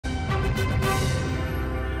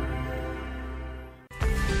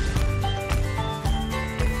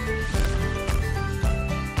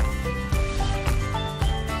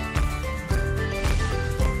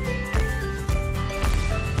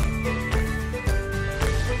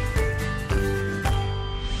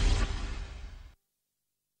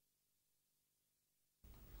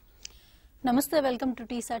నమస్తే, welcome to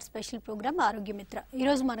T-SAT special programme ఆరోగ్య మిత్ర.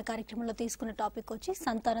 ఈరోజు మన కార్యక్రమంలో తీసుకున్న టాపిక్ వచ్చి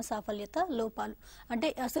సంతాన సాఫల్యత లోపాలు. అంటే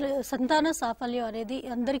అసలు సంతాన సాఫల్యం అనేది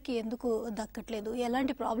అందరికీ ఎందుకు దక్కట్లేదు,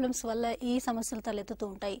 ఎలాంటి ప్రాబ్లమ్స్ వల్ల ఈ సమస్యలు తలెత్తుతూ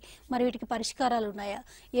ఉంటాయి, మరి వీటికి పరిష్కారాలు ఉన్నాయా,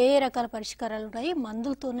 ఏ రకాల పరిష్కారాలు ఉన్నాయి,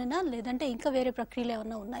 మందులతోనేనా లేదంటే ఇంకా వేరే ప్రక్రియలు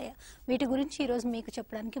ఏమైనా ఉన్నాయా, వీటి గురించి ఈరోజు మీకు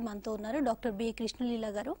చెప్పడానికి మనతో ఉన్నారు డాక్టర్ బి కృష్ణలీల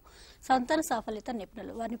గారు, సంతాన సాఫల్యత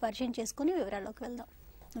నిపుణులు. వారిని పరిచయం చేసుకుని వివరాల్లోకి వెళ్దాం.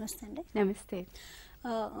 నమస్తే అండి. నమస్తే.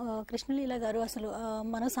 కృష్ణలీల గారు, అసలు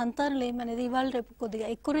మన సంతానం ఏమనేది ఇవాళ రేపు కొద్దిగా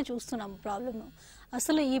ఎక్కువనే చూస్తున్నాము ప్రాబ్లమ్.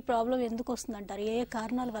 అసలు ఈ ప్రాబ్లం ఎందుకు వస్తుందంటారు, ఏ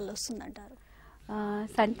కారణాల వల్ల వస్తుందంటారు?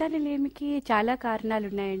 సంతానలేమికి చాలా కారణాలు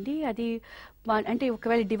ఉన్నాయండి. అది అంటే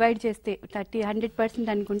ఒకవేళ డివైడ్ చేస్తే 100%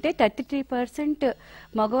 అనుకుంటే 33%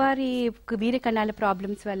 మగవారి వీర్య కణాల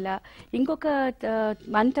ప్రాబ్లమ్స్ వల్ల, ఇంకొక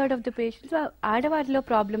 1/3 ఆఫ్ ద పేషెంట్స్ ఆడవారిలో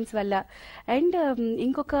ప్రాబ్లమ్స్ వల్ల, అండ్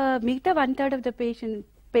ఇంకొక మిగతా 1/3 ఆఫ్ ద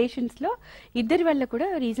పేషెంట్స్లో ఇద్దరి వల్ల కూడా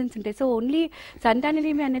రీజన్స్ ఉంటాయి. సో ఓన్లీ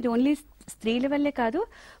సంతానలేమి అనేది ఓన్లీ స్త్రీల వల్లే కాదు,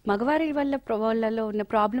 మగవారి వాళ్ళలో ఉన్న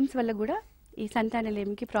ప్రాబ్లమ్స్ వల్ల కూడా ఈ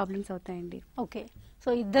సంతానలేమికి ప్రాబ్లమ్స్ అవుతాయండి. ఓకే,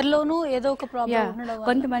 సో ఇద్దరిలోనూ ఏదో ఒక ప్రాబ్లం,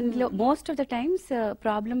 కొంతమందిలో most of the times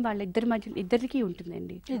problem వాళ్ళ ఇద్దరికి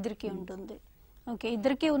ఉంటుందండి. ఇద్దరికి ఉంటుంది. ఓకే,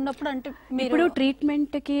 ఇద్దరికి ఉన్నప్పుడు అంటే ఇప్పుడు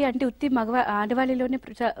ట్రీట్మెంట్ కి అంటే ఉత్తి ఆడవాళ్ళలోనే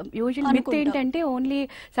యూజువల్ మిత్ ఏంటంటే ఓన్లీ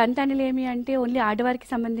సంతానలేమి అంటే ఓన్లీ ఆడవారికి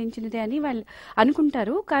సంబంధించినది అని వాళ్ళు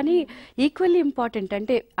అనుకుంటారు. కానీ ఈక్వల్లీ ఇంపార్టెంట్,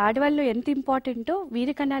 అంటే ఆడవాళ్ళలో ఎంత ఇంపార్టెంటో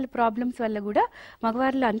వీర్య కణాల ప్రాబ్లమ్స్ వల్ల కూడా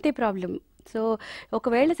మగవారిలో అంతే ప్రాబ్లం. సో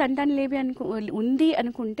ఒకవేళ సంతానలేమి ఉంది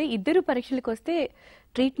అనుకుంటే ఇద్దరు పరీక్షలకు వస్తే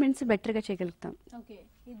ట్రీట్మెంట్స్ బెటర్గా చేయగలుగుతాం.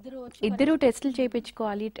 ఇద్దరు టెస్టులు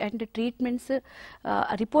చేయించుకోవాలి అండ్ ట్రీట్మెంట్స్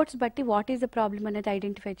రిపోర్ట్స్ బట్టి వాట్ ఈస్ ద ప్రాబ్లమ్ అనేది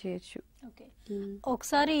ఐడెంటిఫై చేయొచ్చు.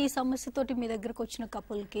 ఒకసారి ఈ సమస్యతోటి మీ దగ్గరకు వచ్చిన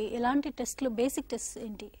కపుల్కి ఎలాంటి టెస్ట్లు, బేసిక్ టెస్ట్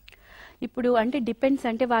ఏంటి? ఇప్పుడు అంటే డిపెండ్స్,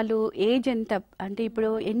 అంటే వాళ్ళు ఏజ్ ఎంత, అంటే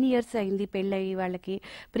ఇప్పుడు ఎన్ని ఇయర్స్ అయింది పెళ్ళయి, వాళ్ళకి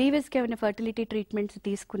ప్రీవియస్గా ఏమైనా ఫర్టిలిటీ ట్రీట్మెంట్స్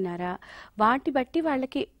తీసుకున్నారా, వాటి బట్టి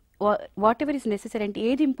వాళ్ళకి వాట్ ఎవర్ ఇస్ నెసెసరీ, అంటే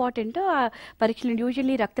ఏది ఇంపార్టెంటో ఆ పరీక్షలు.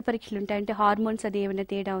 యూజువల్లీ రక్త పరీక్షలు ఉంటాయి, అంటే హార్మోన్స్ అది ఏమైనా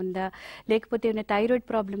తేడా ఉందా, లేకపోతే ఏమైనా థైరాయిడ్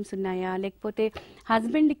ప్రాబ్లమ్స్ ఉన్నాయా, లేకపోతే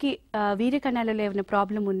హస్బెండ్కి వీర్య కణాలలో ఏమైనా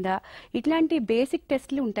ప్రాబ్లం ఉందా, ఇట్లాంటి బేసిక్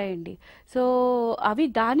టెస్ట్లు ఉంటాయండి. సో అవి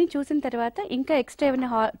దాన్ని చూసిన తర్వాత ఇంకా ఎక్స్ట్రా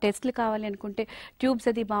ఏమైనా టెస్ట్లు కావాలి అనుకుంటే ట్యూబ్స్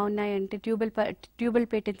అది బాగున్నాయంటే ట్యూబల్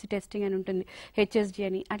పేటెన్సీ టెస్టింగ్ అని ఉంటుంది, హెచ్ఎస్జి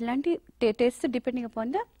అని. అట్లాంటి test depending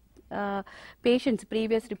upon the patients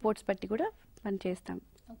previous reports బట్టి కూడా మనం చేస్తాం.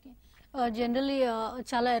 జనరల్లీ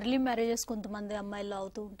చాలా ఎర్లీ మ్యారేజెస్ కొంతమంది అమ్మాయిల్లో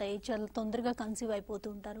అవుతూ ఉంటాయి, చాలా తొందరగా కన్సీవ్ అయిపోతూ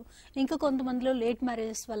ఉంటారు. ఇంకా కొంతమందిలో లేట్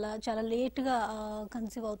మ్యారేజెస్ వల్ల చాలా లేట్గా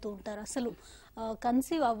కన్సీవ్ అవుతూ ఉంటారు. అసలు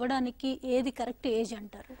కన్సీవ్ అవ్వడానికి ఏది కరెక్ట్ ఏజ్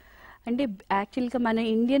అంటారు? అంటే యాక్చువల్గా మన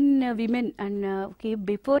Indian women and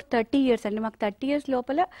before 30 years, అంటే మాకు 30 ఇయర్స్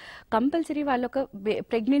లోపల కంపల్సరీ వాళ్ళు ఒక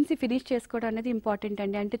ప్రెగ్నెన్సీ ఫినిష్ చేసుకోవడం అనేది ఇంపార్టెంట్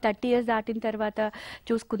అండి. అంటే 30 ఇయర్స్ దాటిన తర్వాత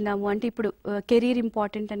చూసుకుందాము అంటే ఇప్పుడు కెరీర్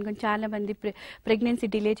ఇంపార్టెంట్ అనుకుని చాలా మంది ప్రెగ్నెన్సీ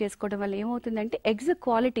డిలే చేసుకోవడం వల్ల ఏమవుతుందంటే ఎగ్స్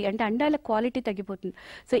క్వాలిటీ, అంటే అండాల క్వాలిటీ తగ్గిపోతుంది.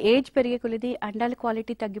 సో ఏజ్ పెరిగే కొలది అండాల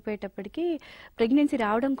క్వాలిటీ తగ్గిపోయేటప్పటికి ప్రెగ్నెన్సీ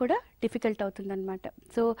రావడం కూడా డిఫికల్ట్ అవుతుంది అనమాట.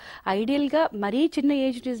 సో ఐడియల్గా మరీ చిన్న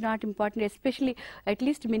age it is not important, especially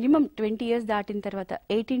at least minimum 20 years దాటిన తర్వాత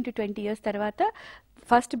 18 to 20 ఇయర్స్ తర్వాత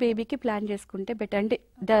ఫస్ట్ బేబీకి ప్లాన్ చేసుకుంటే బెటర్. అంటే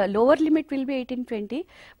the lower limit will be 18-20,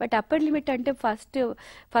 but upper limit అంటే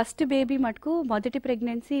ఫస్ట్ బేబీ మటుకు మొదటి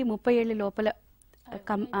ప్రెగ్నెన్సీ 30 ఏళ్ళ లోపల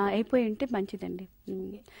అయిపోయి ఉంటే మంచిదండి.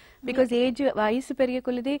 బికాజ్ వయసు పెరిగే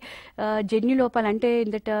కొలది జన్యు లోపాలు, అంటే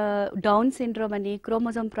ఇందట డౌన్ సిండ్రోమ్ అని,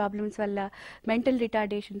 క్రోమోజోమ్ ప్రాబ్లమ్స్ వల్ల, మెంటల్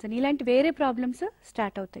రిటార్డేషన్స్ అని, ఇలాంటి వేరే ప్రాబ్లమ్స్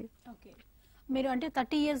స్టార్ట్ అవుతాయి. మీరు అంటే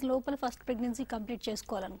 30 ఇయర్స్ లోపల ఫస్ట్ ప్రెగ్నెన్సీ కంప్లీట్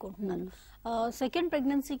చేసుకోవాలనుకుంటున్నాను. సెకండ్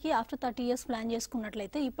ప్రెగ్నెన్సీకి ఆఫ్టర్ 30 ఇయర్స్ ప్లాన్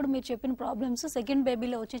చేసుకున్నట్లయితే ఇప్పుడు మీరు చెప్పిన ప్రాబ్లమ్స్ సెకండ్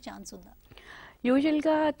బేబీలో వచ్చే ఛాన్స్ ఉందా?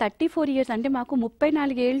 యూజువల్గా 34 ఇయర్స్, అంటే మాకు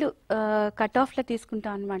 34 ఏళ్ళు కట్ ఆఫ్లో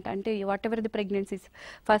తీసుకుంటాం అనమాట. అంటే what ever the pregnancies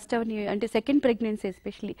first అంటే సెకండ్ ప్రెగ్నెన్సీ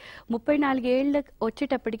ఎస్పెషలీ 34 ఏళ్ళు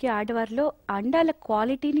వచ్చేటప్పటికి ఆడవారిలో అండాల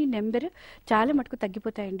క్వాలిటీని నెంబర్ చాలా మటుకు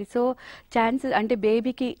తగ్గిపోతాయండి. సో ఛాన్సెస్ అంటే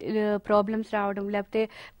బేబీకి ప్రాబ్లమ్స్ రావడం, లేకపోతే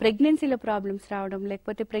ప్రెగ్నెన్సీలో ప్రాబ్లమ్స్ రావడం,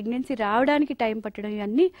 లేకపోతే ప్రెగ్నెన్సీ రావడానికి టైం పట్టడం,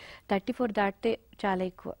 ఇవన్నీ 34 దాటితే చాలా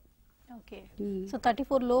ఎక్కువ. ఓకే, సో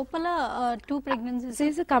 34 లోపల 2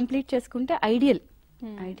 ప్రెగ్నెన్సీస్ కంప్లీట్ చేసుకుంటే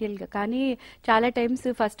ఐడియల్గా. కానీ చాలా టైమ్స్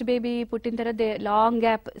ఫస్ట్ బేబీ పుట్టిన తర్వాత లాంగ్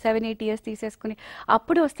గ్యాప్ 7-8 ఇయర్స్ తీసేసుకుని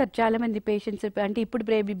అప్పుడు వస్తారు చాలా మంది పేషెంట్స్. అంటే ఇప్పుడు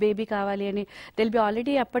బేబీ కావాలి అని తెలిపి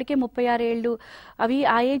ఆల్రెడీ అప్పటికే 36 ఏళ్ళు. అవి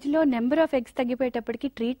ఆ ఏజ్లో నెంబర్ ఆఫ్ ఎగ్స్ తగ్గిపోయేటప్పటికి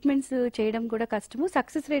ట్రీట్మెంట్స్ చేయడం కూడా కష్టము,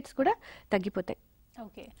 సక్సెస్ రేట్స్ కూడా తగ్గిపోతాయి.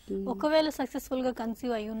 ఓకే, ఒకవేళ సక్సెస్ఫుల్ గా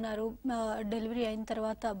కన్సీవ్ అయి ఉన్నారు, డెలివరీ అయిన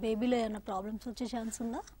తర్వాత బేబీలో ఏమైనా ప్రాబ్లమ్స్ వచ్చే ఛాన్స్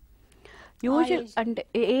ఉందా? యూజువల్ అంటే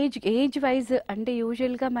ఏజ్ వైజ్ అంటే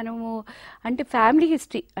యూజువల్గా మనము అంటే ఫ్యామిలీ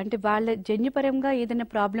హిస్టరీ అంటే వాళ్ళ జన్యుపరంగా ఏదైనా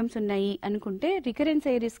ప్రాబ్లమ్స్ ఉన్నాయి అనుకుంటే రికరెన్స్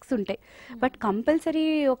అయ్యే రిస్క్స్ ఉంటాయి. బట్ కంపల్సరీ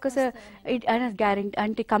ఒకసారి గ్యారెంటీ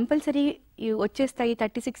అంటే కంపల్సరీ వచ్చేస్తాయి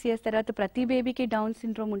 36 years తర్వాత ప్రతి బేబీకి డౌన్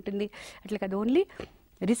సిండ్రోమ్ ఉంటుంది అట్లా కదా. Only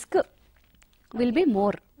risk will be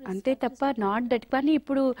more అంతే తప్ప నాట్ దట్. కానీ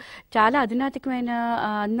ఇప్పుడు చాలా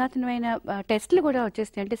అధునాతనమైన టెస్టులు కూడా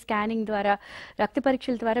వచ్చేస్తాయి. అంటే స్కానింగ్ ద్వారా రక్త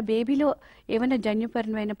పరీక్షల ద్వారా బేబీలో ఏమైనా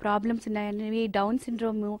జన్యుపరమైన ప్రాబ్లమ్స్ ఉన్నాయనేవి డౌన్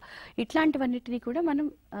సిండ్రోమ్ ఇట్లాంటివన్నిటినీ కూడా మనం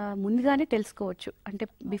ముందుగానే తెలుసుకోవచ్చు. అంటే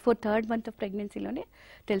బిఫోర్ 3rd month ఆఫ్ ప్రెగ్నెన్సీలోనే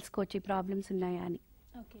తెలుసుకోవచ్చు ఈ ప్రాబ్లమ్స్ ఉన్నాయా అని.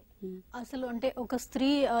 అసలు అంటే ఒక స్త్రీ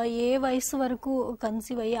ఏ వయసు వరకు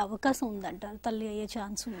కన్సీవ్ అయ్యే అవకాశం ఉందంటారు, తల్లి అయ్యే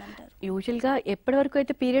ఛాన్స్ ఉందంటారు? యూజువల్గా ఎప్పటి వరకు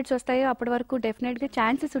అయితే పీరియడ్స్ వస్తాయో అప్పటి వరకు డెఫినెట్గా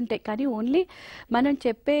ఛాన్సెస్ ఉంటాయి. కానీ ఓన్లీ మనం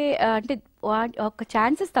చెప్పే అంటే ఒక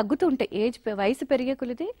ఛాన్సెస్ తగ్గుతూ ఉంటాయి. వయసు పెరిగే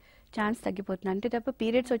కొలది ఛాన్స్ తగ్గిపోతుంది అంతే తప్ప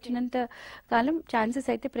పీరియడ్స్ వచ్చినంత కాలం ఛాన్సెస్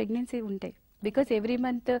అయితే ప్రెగ్నెన్సీ ఉంటాయి. Because every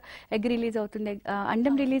month egg release అవుతుంది.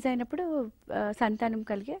 అండం రిలీజ్ అయినప్పుడు సంతానం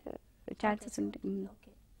కలిగే ఛాన్సెస్ ఉంటాయి.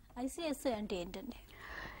 ఐసీఎస్ఐ అంటే ఏంటండి?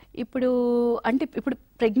 ఇప్పుడు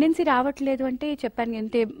ప్రెగ్నెన్సీ రావట్లేదు అంటే చెప్పాను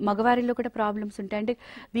అంటే మగవారిలో కూడా ప్రాబ్లమ్స్ ఉంటాయి. అంటే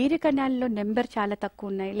వీర్య కణాలలో నెంబర్ చాలా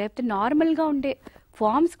తక్కువ ఉన్నాయి, లేకపోతే నార్మల్గా ఉండే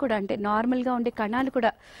ఫార్మ్స్ కూడా అంటే నార్మల్గా ఉండే కణాలు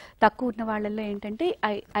కూడా తక్కువ ఉన్న వాళ్ళల్లో ఏంటంటే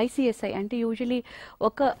ఐసీఎస్ఐ అంటే యూజువలీ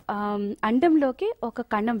ఒక అండంలోకి ఒక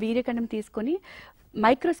కణం వీర్య కణం తీసుకొని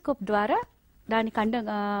మైక్రోస్కోప్ ద్వారా దానికి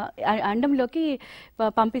అండంలోకి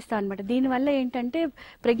పంపిస్తాం అనమాట. దీనివల్ల ఏంటంటే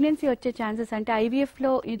ప్రెగ్నెన్సీ వచ్చే ఛాన్సెస్ అంటే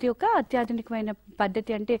ఐవీఎఫ్లో ఇది ఒక అత్యాధునికమైన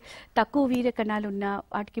పద్ధతి. అంటే తక్కువ వీర్య కణాలు ఉన్నా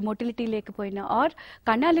వాటికి మొటిలిటీ లేకపోయినా ఆర్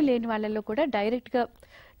కణాలు లేని వాళ్ళలో కూడా డైరెక్ట్గా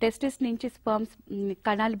టెస్టిస్ నుంచి స్పర్మ్స్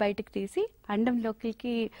కణాలు బయటకు తీసి అండంలోకి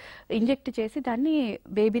ఇంజెక్ట్ చేసి దాన్ని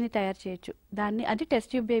బేబీని తయారు చేయొచ్చు. అది టెస్ట్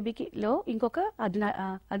ట్యూబ్ బేబీకి లో ఇంకొక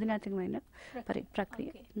అధునాతనమైన ప్రక్రియ.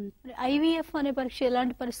 ఐవీఎఫ్ అనే పరీక్ష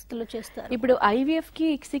ఎలాంటి పరిస్థితుల్లో చేస్తారు? ఇప్పుడు ఐవీఎఫ్ కి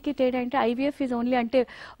ఇక్స్కి తేడా అంటే ఐవీఎఫ్ ఇస్ ఓన్లీ అంటే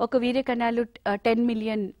ఒక వీర్య కణాలు 10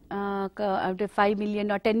 million 5 million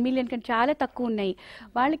 10 million కంటే చాలా తక్కువ ఉన్నాయి.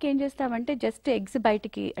 వాళ్ళకి ఏం చేస్తామంటే జస్ట్ ఎగ్స్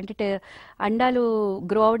బయటికి అంటే అండాలు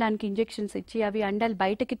గ్రో అవడానికి ఇంజెక్షన్స్ ఇచ్చి అవి అండాలు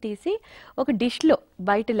బయటకి తీసి ఒక డిష్లో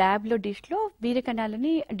బయట ల్యాబ్లో డిష్లో వీర్య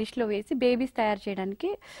కణాలని డిష్లో వేసి బేబీస్ తయారు చేయడానికి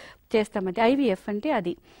చేస్తాం. అది ఐవీఎఫ్ అంటే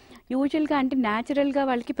అది యూజువల్గా అంటే న్యాచురల్గా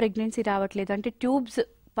వాళ్ళకి ప్రెగ్నెన్సీ రావట్లేదు అంటే ట్యూబ్స్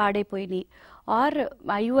పాడైపోయినాయి ఆర్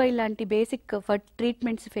ఐయుఐ లాంటి బేసిక్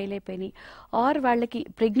ట్రీట్మెంట్స్ ఫెయిల్ అయిపోయినాయి ఆర్ వాళ్ళకి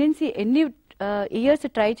ప్రెగ్నెన్సీ ఎన్ని ఇయర్స్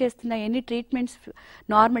ట్రై చేస్తున్నా ఎన్ని ట్రీట్మెంట్స్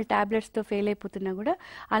నార్మల్ ట్యాబ్లెట్స్తో ఫెయిల్ అయిపోతున్నా కూడా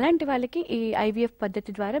అలాంటి వాళ్ళకి ఈ ఐవీఎఫ్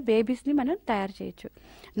పద్ధతి ద్వారా బేబీస్ని మనం తయారు చేయొచ్చు.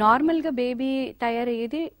 నార్మల్గా బేబీ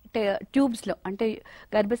తయారయ్యేది ట్యూబ్స్లో అంటే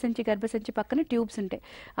గర్భసంచి పక్కన ట్యూబ్స్ ఉంటాయి.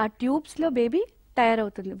 ఆ ట్యూబ్స్లో బేబీ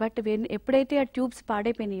తయారవుతుంది. బట్ ఎప్పుడైతే ఆ ట్యూబ్స్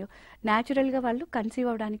పాడైపోయినాయో న్యాచురల్గా వాళ్ళు కన్సీవ్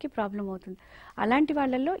అవడానికి ప్రాబ్లం అవుతుంది. అలాంటి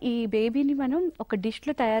వాళ్ళల్లో ఈ బేబీని మనం ఒక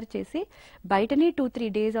డిష్లో తయారు చేసి బయటని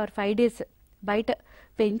 2-3 days ఆర్ 5 days బయట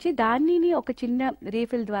పెంచి దానిని ఒక చిన్న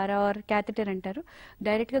రీఫిల్ ద్వారా ఆర్ క్యాథెటర్ అంటారు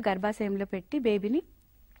డైరెక్ట్గా గర్భాశయంలో పెట్టి బేబీని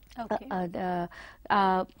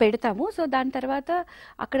పెడతాము. సో దాని తర్వాత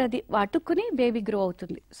అక్కడ అది అతుక్కుని బేబీ గ్రో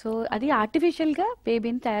అవుతుంది. సో అది ఆర్టిఫిషియల్గా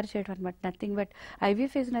బేబీని తయారు చేయడం అనమాట. Nothing but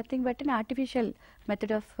IVF is nothing but an artificial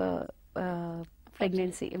method of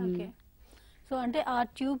pregnancy. So అంటే ఆ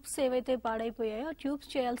ట్యూబ్స్ ఏవైతే పాడైపోయాయో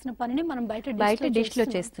ట్యూబ్స్ చేయాల్సిన పనిని మనం బయట డిష్ లో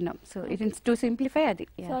చేస్తున్నాం. So it is to simplify అది.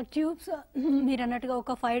 సో ట్యూబ్స్ మీరు అన్నట్టుగా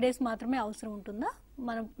ఒక 5 days మాత్రమే అవసరం ఉంటుందా?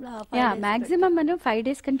 మనం మాక్సిమం మనం 5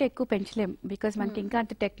 days కంటే ఎక్కువ పెంచలేం బికాస్ మనకి ఇంకా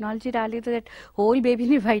అంత టెక్నాలజీ రాలేదు దట్ హోల్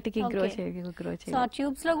బేబీని బయటికి గ్రో చేయాలి. సో ఆ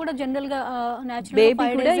ట్యూబ్స్ లో కూడా జనరల్ గా బేబీ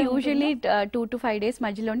కూడా యూజువల్లీ 2 to 5 days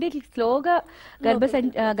మధ్యలో ఉండి స్లోగా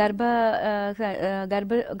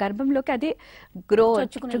గర్భంలోకి అది గ్రో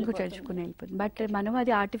చొచ్చుకుని వెళ్ళిపోతుంది. బట్ మనం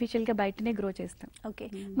అది ఆర్టిఫిషియల్ గా బయటనే గ్రో చేస్తాం. ఓకే,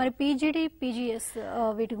 మరి పీజీడీ పీజీఎస్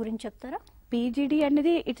వీటి గురించి చెప్తారా? పీజీడీ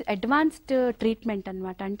అనేది ఇట్స్ అడ్వాన్స్డ్ ట్రీట్మెంట్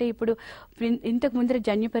అనమాట. అంటే ఇప్పుడు ఇంతకు ముందర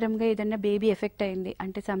జన్యుపరంగా ఏదైనా బేబీ ఎఫెక్ట్ అయింది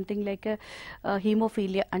అంటే సంథింగ్ లైక్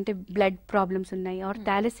హీమోఫీలియా అంటే బ్లడ్ ప్రాబ్లమ్స్ ఉన్నాయి ఆర్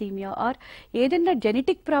థాలసీమియా ఆర్ ఏదైనా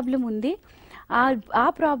జెనెటిక్ ప్రాబ్లం ఉంది, ఆ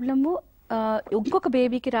ప్రాబ్లము ఇంకొక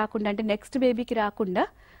బేబీకి రాకుండా అంటే నెక్స్ట్ బేబీకి రాకుండా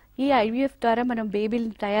ఈ ఐవీఎఫ్ ద్వారా మనం బేబీని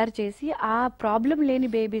తయారు చేసి ఆ ప్రాబ్లం లేని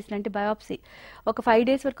బేబీస్ అంటే బయాప్సీ ఒక 5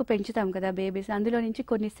 days వరకు పెంచుతాం కదా బేబీస్, అందులో నుంచి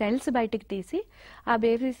కొన్ని సెల్స్ బయటకు తీసి ఆ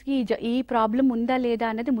బేబీస్కి ఈ ప్రాబ్లం ఉందా లేదా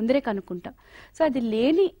అన్నది ముందరే కనుక్కుంటాం. సో అది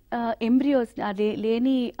లేని ఎంబ్రియోస్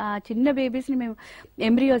లేని చిన్న బేబీస్ని మేము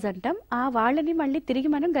ఎంబ్రియోస్ అంటాం. ఆ వాళ్ళని మళ్ళీ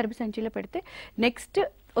తిరిగి మనం గర్భసంచిలో పెడితే నెక్స్ట్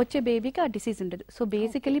వచ్చే బేబీకి ఆ డిసీజ్ ఉండదు. సో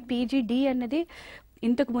బేసికలీ పీజీడీ అన్నది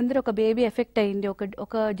ఇంతకు ముందర ఒక బేబీ ఎఫెక్ట్ అయింది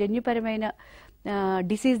ఒక జన్యుపరమైన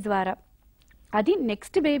డిసీజ్ ద్వారా అది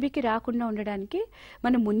నెక్స్ట్ బేబీకి రాకుండా ఉండడానికి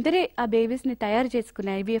మనం ముందరే ఆ బేబీస్ని తయారు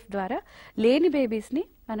చేసుకునే ఐవీఎఫ్ ద్వారా లేని బేబీస్ని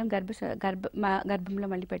మనం గర్భంలో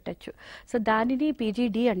మళ్ళీ పెట్టచ్చు. సో దానిని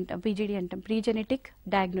పీజీడీ అంటాం, ప్రీ జెనెటిక్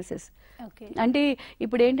డయాగ్నోసిస్. అంటే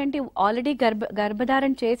ఇప్పుడు ఏంటంటే ఆల్రెడీ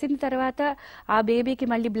గర్భధారణ చేసిన తర్వాత ఆ బేబీకి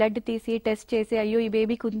మళ్ళీ బ్లడ్ తీసి టెస్ట్ చేసి అయ్యో ఈ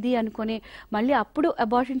బేబీకి ఉంది అనుకుని మళ్ళీ అప్పుడు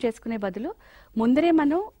అబార్షన్ చేసుకునే బదులు ముందరే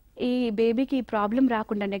మనం ఈ బేబీకి ప్రాబ్లం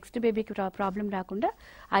రాకుండా, నెక్స్ట్ బేబీకి ప్రాబ్లం రాకుండా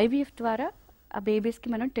ఐవీఎఫ్ ద్వారా ఆ బేబీస్కి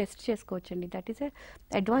మనం టెస్ట్ చేసుకోవచ్చండి. That is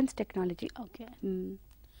advance technology. Okay.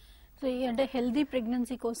 So అంటే హెల్దీ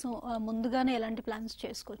ప్రెగ్నెన్సీ కోసం ముందుగానే ఎలాంటి ప్లాన్స్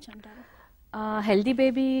చేసుకోవచ్చు అంటారు? హెల్దీ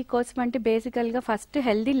బేబీ కోసం అంటే బేసికల్గా ఫస్ట్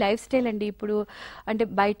హెల్దీ లైఫ్ స్టైల్ అండి. ఇప్పుడు అంటే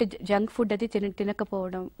బయట జంక్ ఫుడ్ అది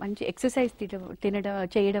తినకపోవడం, మంచి ఎక్సర్సైజ్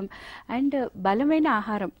చేయడం, అండ్ బలమైన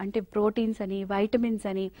ఆహారం అంటే ప్రోటీన్స్ అని, వైటమిన్స్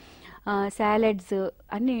అని, సాలడ్స్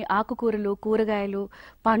అన్ని, ఆకుకూరలు, కూరగాయలు,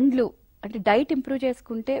 పండ్లు, అంటే డైట్ ఇంప్రూవ్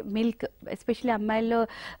చేసుకుంటే మిల్క్, ఎస్పెషల్లీ అమ్మాయిల్లో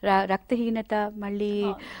రక్తహీనత, మళ్ళీ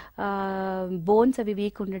బోన్స్ అవి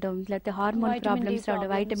వీక్ ఉండడం, లేకపోతే హార్మోన్ ప్రాబ్లమ్స్ రావడం,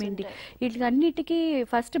 వైటమిన్ డి, వీటికన్నిటికీ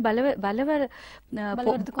ఫస్ట్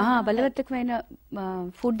బలవర్ధకమైన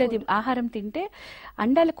ఫుడ్ అది ఆహారం తింటే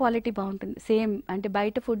అండాల క్వాలిటీ బాగుంటుంది. సేమ్ అంటే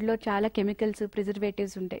బయట ఫుడ్లో చాలా కెమికల్స్,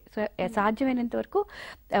 ప్రిజర్వేటివ్స్ ఉంటాయి. సో సాధ్యమైనంత వరకు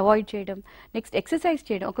అవాయిడ్ చేయడం. నెక్స్ట్ ఎక్సర్సైజ్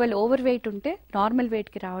చేయడం, ఒకవేళ ఓవర్ వెయిట్ ఉంటే నార్మల్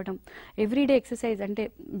వెయిట్కి రావడం, ఎవ్రీడే ఎక్సర్సైజ్ అంటే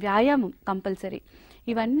వ్యాయామం కంపల్సరీ,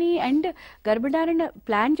 ఇవన్నీ. అండ్ గర్భధారణ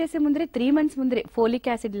ప్లాన్ చేసే ముందరే 3 months ముందరే ఫోలిక్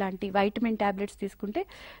యాసిడ్ లాంటి వైటమిన్ టాబ్లెట్స్ తీసుకుంటే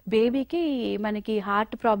బేబీకి మనకి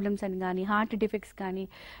హార్ట్ ప్రాబ్లమ్స్ అని కానీ, హార్ట్ డిఫెక్ట్స్ కానీ,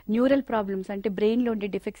 న్యూరల్ ప్రాబ్లమ్స్ అంటే బ్రెయిన్లో ఉండే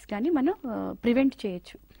డిఫెక్ట్స్ కానీ మనం ప్రివెంట్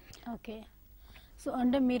చేయొచ్చు. ఓకే. సో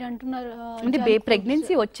అంటే మీరు అంటున్నారు అంటే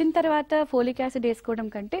ప్రెగ్నెన్సీ వచ్చిన తర్వాత ఫోలిక్ యాసిడ్ వేసుకోవడం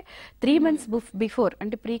కంటే 3 months బిఫోర్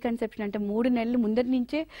అంటే ప్రీ కన్సెప్షన్ అంటే 3 నెలలు ముందరి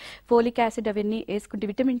నుంచే ఫోలిక్ యాసిడ్ అవన్నీ వేసుకుంటే,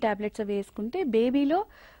 విటమిన్ టాబ్లెట్స్ అవి వేసుకుంటే బేబీలో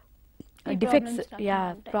డిఫెక్ట్స్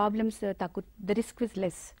ప్రాబ్లమ్స్ తక్కువ, ద రిస్క్ ఇస్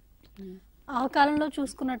లెస్. ఆ కాలంలో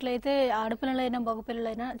చూసుకున్నట్లయితే ఆడపిల్లలైనా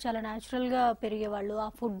మగపిల్లలైనా చాలా న్యాచురల్ గా పెరిగేవాళ్ళు. ఆ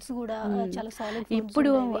ఫుడ్స్ కూడా చాలా సాలిడ్,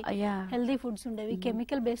 ఇప్పుడు హెల్దీ ఫుడ్స్ ఉండేవి,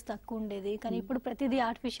 కెమికల్ బేస్ తక్కువ ఉండేది. కానీ ఇప్పుడు ప్రతిదీ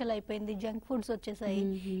ఆర్టిఫిషియల్ అయిపోయింది, జంక్ ఫుడ్స్ వచ్చేసాయి,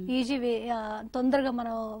 ఈజీ వే, తొందరగా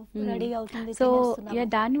మనం రెడీ అవుతుంది. సో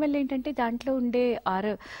దానివల్ల ఏంటంటే దాంట్లో ఉండే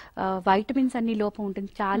వైటమిన్స్ అన్ని లోపం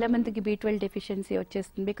ఉంటుంది. చాలా మందికి B12 డెఫిషియన్సీ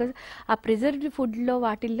వచ్చేస్తుంది. బికాస్ ఆ ప్రిజర్వ్డ్ ఫుడ్ లో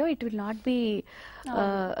వాటిల్లో it will not be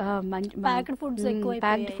packed foods,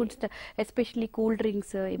 packed foods, especially cool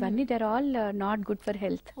drinks, ఇవన్నీ they are all not good for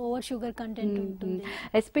health. Over sugar content ఉంటుంది.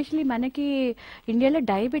 ఎస్పెషల్లీ మనకి ఇండియాలో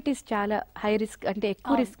డయాబెటీస్ చాలా హై రిస్క్, అంటే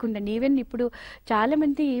ఎక్కువ రిస్క్ ఉందండి. ఈవెన్ ఇప్పుడు చాలా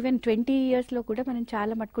మంది ఈవెన్ 20 years లో కూడా మనం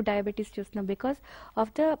చాలా మటుకు డయాబెటీస్ చూస్తున్నాం because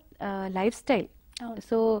of the life style.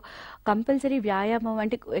 So compulsory వ్యాయామం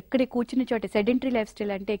అంటే ఎక్కడ కూర్చున్న చోట సెడెంటరీ లైఫ్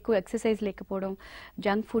స్టైల్ అంటే ఎక్కువ ఎక్సర్సైజ్ లేకపోవడం,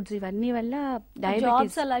 జంక్ ఫుడ్స్, ఇవన్నీ వల్ల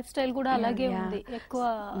డయాబెటీస్ లైఫ్ స్టైల్ కూడా అలాగే ఉంది, ఎక్కువ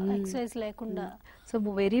ఎక్సర్సైజ్ లేకుండా. So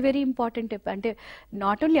very very important. అంటే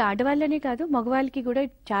నాట్ ఓన్లీ ఆడవాళ్ళనే కాదు, మగవాళ్ళకి కూడా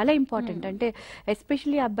చాలా ఇంపార్టెంట్. అంటే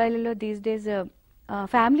especially అబ్బాయిలలో these days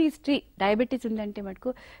family history diabetes ఉందంటే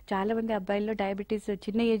మటుకు చాలా మంది అబ్బాయిల్లో డయాబెటీస్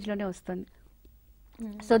చిన్న ఏజ్ లోనే వస్తుంది.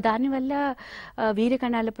 సో దానివల్ల వీర్య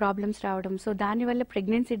కణాల ప్రాబ్లమ్స్ రావడం, సో దానివల్ల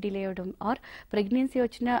ప్రెగ్నెన్సీ డిలే అవ్వడం, ఆర్ ప్రెగ్నెన్సీ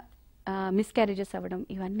వచ్చిన మిస్క్యారేజెస్ అవ్వడం,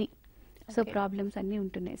 ఇవన్నీ సో ప్రాబ్లమ్స్ అన్నీ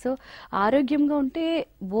ఉంటున్నాయి. సో ఆరోగ్యంగా ఉంటే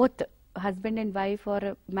both husband and wife or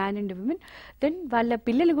man and women, then వాళ్ళ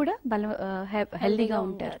పిల్లలు కూడా హెల్దీగా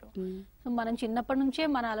ఉంటారు. మనం చిన్నప్పటి నుంచే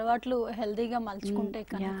మన అలవాట్లు హెల్దీగా మలుచుకుంటే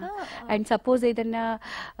కనుక. అండ్ సపోజ్ ఏదైనా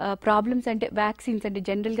ప్రాబ్లమ్స్ అంటే వ్యాక్సిన్స్ అంటే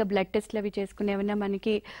జనరల్ గా బ్లడ్ టెస్ట్లు అవి చేసుకుని ఏమైనా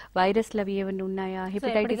మనకి వైరస్లు అవి ఏమైనా ఉన్నాయా,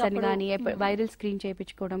 హెపటైటిస్ అని కానీ వైరల్ స్క్రీన్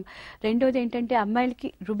చేయించుకోవడం. రెండోది ఏంటంటే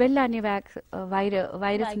అమ్మాయిలకి రుబెల్లా అనే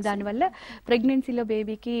వైరస్, దానివల్ల ప్రెగ్నెన్సీలో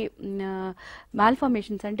బేబీకి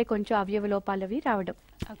మాల్ఫార్మేషన్స్ అంటే కొంచెం అవయవ లోపాలు అవి రావడం.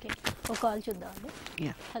 ఓకే, ఒక కాల్ చూద్దామండి.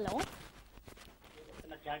 హలో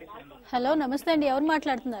హలో, నమస్తే అండి, ఎవరు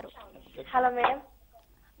మాట్లాడుతున్నారు? Hello madam.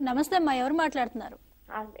 నమస్తే అమ్మా, ఎవరు మాట్లాడుతున్నారు?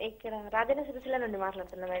 ఇక్కడ రాజన్న సిరిసిల్ల నుండి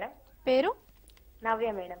మాట్లాడుతున్నా మేడం. పేరు? నవ్య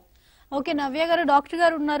మేడం. ఓకే నవ్య గారు, డాక్టర్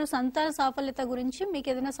గారు ఉన్నారు సంతాన సాఫల్యత గురించి. మీకు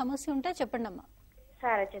ఏదైనా సమస్య ఉంటే చెప్పండి అమ్మా.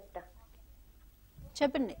 సరే చెప్తా,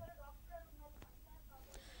 చెప్పండి.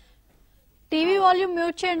 టీవీ వాల్యూమ్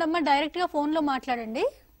మ్యూట్ చేయండి అమ్మా, డైరెక్ట్ గా ఫోన్ లో మాట్లాడండి.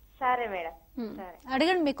 సరే మేడం.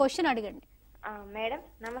 అడగండి, మీ క్వశ్చన్ అడగండి. మేడం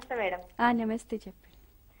నమస్తే మేడం. నమస్తే, చెప్పండి.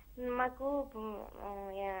 మాకు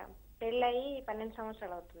పెళ్ళయి 12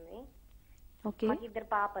 సంవత్సరాలు అవుతుంది. మాకు 2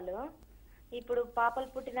 పాపలు. ఇప్పుడు పాపలు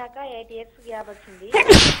పుట్టినాక 8 years గ్యాప్ వచ్చింది.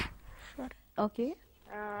 ఓకే,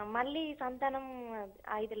 మళ్ళీ సంతానం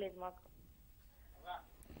అయితలేదు మాకు.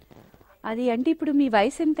 అది అంటే ఇప్పుడు మీ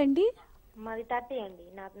వయసు ఎంతండి? మాది 30 అండి.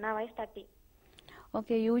 నా వయసు 30.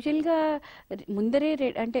 ఓకే, యూజువల్గా ముందరే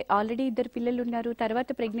అంటే ఆల్రెడీ 2 పిల్లలు ఉన్నారు, తర్వాత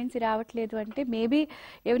ప్రెగ్నెన్సీ రావట్లేదు అంటే మేబీ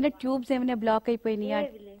ఏమైనా ట్యూబ్స్ ఏమైనా బ్లాక్ అయిపోయినాయా?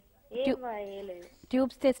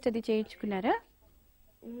 ట్యూబ్స్ టెస్ట్ అది చేయించుకున్నారా?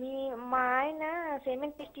 మా ఆయన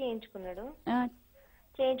సెమెన్ టెస్ట్ చేయించుకున్నాడు.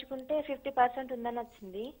 చేయించుకుంటే 50% ఉందని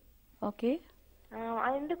వచ్చింది. ఓకే,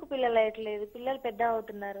 ఎందుకు పిల్లలు అయ్యట్లేదు? పిల్లలు పెద్ద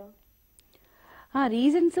అవుతున్నారు.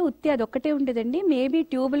 రీజన్స్ ఉత్తి అదొక్కటే ఉండదండి. మేబీ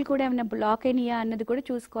ట్యూబులు కూడా ఏమైనా బ్లాక్ అయినాయా అన్నది కూడా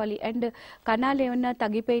చూసుకోవాలి. అండ్ కణాలు ఏమైనా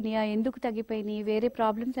తగ్గిపోయినాయా, ఎందుకు తగ్గిపోయినాయి, వేరే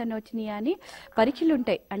ప్రాబ్లమ్స్ ఏమైనా వచ్చినాయా అని పరీక్షలు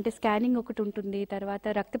ఉంటాయి. అంటే స్కానింగ్ ఒకటి ఉంటుంది, తర్వాత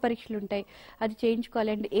రక్త పరీక్షలు ఉంటాయి, అది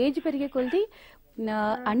చేయించుకోవాలి. అండ్ ఏజ్ పెరిగే కొద్దీ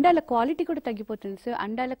అండాల క్వాలిటీ కూడా తగ్గిపోతుంది. సో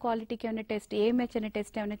అండాల క్వాలిటీకి ఏమైనా టెస్ట్, ఏఎంహెచ్ అనే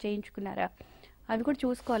టెస్ట్ ఏమైనా చేయించుకున్నారా, అవి కూడా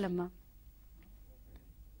చూసుకోవాలమ్మా.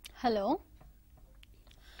 హలో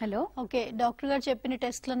హలో, ఓకే, డాక్టర్ గారు చెప్పిన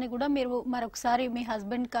టెస్ట్లన్నీ కూడా మీరు మరొకసారి మీ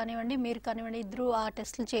హస్బెండ్ కానివ్వండి, మీరు కానివ్వండి, ఇద్దరు ఆ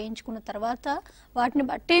టెస్టులు చేయించుకున్న తర్వాత వాటిని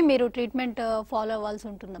బట్టి మీరు ట్రీట్మెంట్ ఫాలో అవ్వాల్సి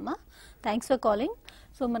ఉంటుందమ్మా. Thanks for calling.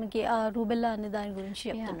 సో మనకి ఆ రూబెల్లా అనే దాని గురించి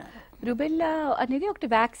చెప్తున్నారు. రుబెల్లా అనేది ఒకటి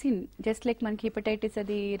వ్యాక్సిన్, జస్ట్ లైక్ మనకి హెపటైటిస్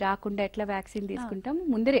అది రాకుండా ఎట్లా వ్యాక్సిన్ తీసుకుంటాం,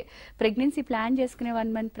 ముందరే ప్రెగ్నెన్సీ ప్లాన్ చేసుకునే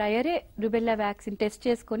 1 month ప్రయరే రుబెల్లా వ్యాక్సిన్ టెస్ట్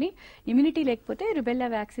చేసుకుని ఇమ్యూనిటీ లేకపోతే రుబెల్లా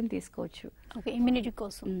వ్యాక్సిన్ తీసుకోవచ్చు. ఓకే, ఇమ్యూనిటీ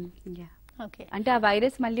కోసం. ఓకే, అంటే ఆ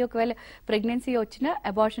వైరస్ మళ్ళీ ఒకవేళ ప్రెగ్నెన్సీ వచ్చినా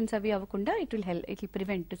అబార్షన్స్ అవి అవ్వకుండా it will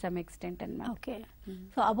prevent to some extent అన్నమాట. ఓకే,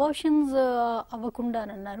 సో అబార్షన్స్ అవ్వకుండా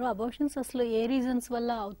అని అన్నారు. అబార్షన్స్ అసలు ఏ రీజన్స్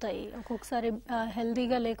వల్ల అవుతాయి? ఒక్కొక్కసారి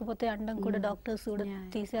హెల్దీగా లేకపోతే అండం కూడా డాక్టర్స్ కూడా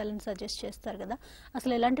తీసేయాలని సజెస్ట్ చేస్తారు కదా,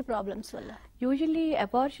 అసలు ఎలాంటి ప్రాబ్లమ్స్ వల్ల? యూజువల్లీ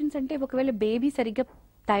అబార్షన్స్ అంటే ఒకవేళ బేబీ సరిగ్గా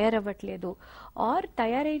తయారవ్వట్లేదు, ఆర్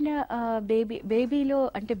తయారైన బేబీలో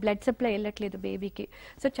అంటే బ్లడ్ సప్లై వెళ్ళట్లేదు బేబీకి.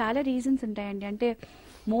 సో చాలా రీజన్స్ ఉంటాయండి. అంటే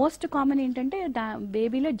మోస్ట్ కామన్ ఏంటంటే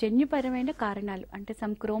బేబీలో జన్యుపరమైన కారణాలు, అంటే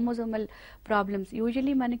సమ్ క్రోమోజోమల్ ప్రాబ్లమ్స్.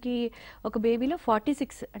 యూజువల్లీ మనకి ఒక బేబీలో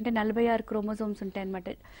 46 అంటే 46 క్రోమోజోమ్స్ ఉంటాయి అనమాట.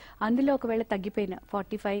 అందులో ఒకవేళ తగ్గిపోయిన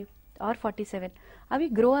 45 ఆర్ 47 అవి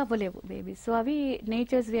గ్రో అవ్వలేవు బేబీ. సో అవి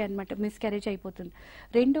నేచర్స్ వే అనమాట, మిస్క్యారేజ్ అయిపోతుంది.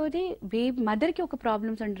 రెండోది మదర్కి ఒక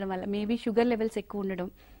ప్రాబ్లమ్స్ ఉండడం వల్ల, మేబీ షుగర్ లెవెల్స్ ఎక్కువ ఉండడం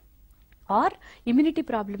ఆర్ ఇమ్యూనిటీ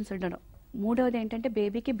ప్రాబ్లమ్స్ ఉండడం. మూడవది ఏంటంటే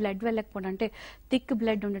బేబీకి బ్లడ్ వెళ్ళకపోవడం, అంటే థిక్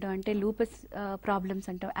బ్లడ్ ఉండడం, అంటే లూపస్ ప్రాబ్లమ్స్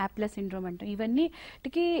అంటాం, యాప్లస్ సిండ్రోమ్ అంటాం.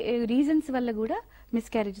 ఇవన్నీకి రీజన్స్ వల్ల కూడా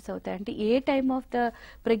మిస్క్యారేజెస్ అవుతాయి. అంటే ఏ టైమ్ ఆఫ్ ద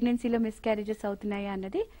ప్రెగ్నెన్సీలో మిస్క్యారేజెస్ అవుతున్నాయా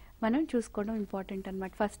అన్నది మనం చూసుకోవడం ఇంపార్టెంట్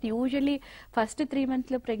అనమాట. యూజువల్లీ ఫస్ట్ 3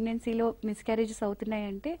 months ప్రెగ్నెన్సీలో మిస్క్యారేజెస్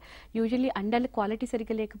అవుతున్నాయంటే యూజువల్లీ అండాల క్వాలిటీ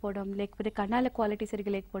సరిగ్గా లేకపోవడం, లేకపోతే కణాల క్వాలిటీ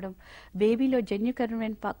సరిగ్గా లేకపోవడం, బేబీలో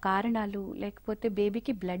జన్యుకరమైన కారణాలు, లేకపోతే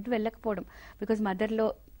బేబీకి బ్లడ్ వెళ్ళకపోవడం, బికాజ్ మదర్లో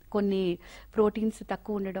కొన్ని ప్రోటీన్స్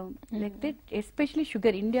తక్కువ ఉండడం, లేకపోతే ఎస్పెషలీ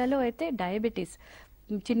షుగర్. ఇండియాలో అయితే డయాబెటీస్,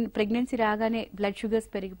 చిన్న ప్రెగ్నెన్సీ రాగానే బ్లడ్ షుగర్స్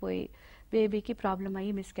పెరిగిపోయి బేబీకి ప్రాబ్లం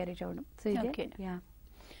అయ్యి మిస్క్యారేజ్ అవ్వడం. సో ఇదే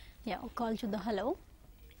కాల్ చూద్దాం. హలో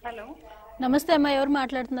హలో, నమస్తే అమ్మా, ఎవరు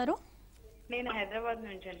మాట్లాడుతున్నారు? నేను హైదరాబాద్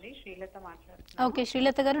నుంచి అండి, శ్రీలత మాట్లాడుతున్నాను. ఓకే,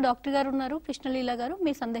 శ్రీలత గారు, డాక్టర్ గారు ఉన్నారు, కృష్ణలీల గారు,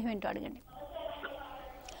 మీ సందేహం ఏంటో అడగండి.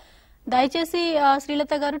 దయచేసి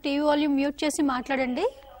శ్రీలత గారు టీవీ వాల్యూమ్ మ్యూట్ చేసి మాట్లాడండి.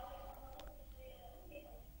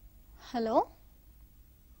 హలో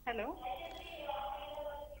హలో,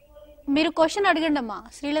 మీరు క్వశ్చన్ అడగండి అమ్మా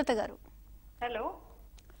శ్రీలత గారు. హలో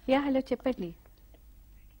హలో చెప్పండి.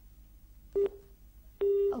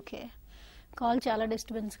 ఓకే, కాల్ చాలా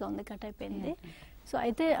డిస్టర్బెన్స్ గా ఉంది, కట్ అయిపోయింది. సో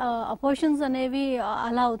అయితే అపోషన్స్ అనేవి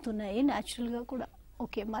అలా అవుతున్నాయి న్యాచురల్ గా కూడా.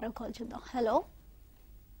 ఓకే, మరో కాల్ చూద్దాం. హలో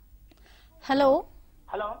హలో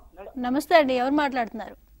హలో, నమస్తే అండి, ఎవరు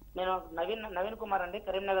మాట్లాడుతున్నారు? నేను నవీన్ కుమార్ అండి,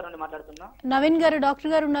 కరీంనగర్ నుండి మాట్లాడుతున్నా. నవీన్ గారు,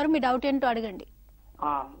 డాక్టర్ గారు ఉన్నారు, మీ డౌట్ ఏంటో అడగండి.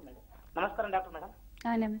 నమస్కారం డాక్టర్ మేడం.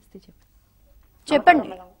 నమస్తే, చెప్పండి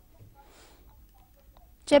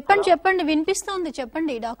చెప్పండి చెప్పండి, వినిపిస్తోంది,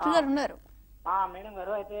 చెప్పండి, డాక్టర్ గారు ఉన్నారు. మేడం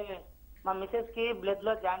గారు, అయితే మా మిసెస్ కి బ్లడ్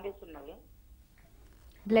లో జాండీస్ ఉన్నది.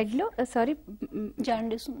 బ్లడ్ లో సారీ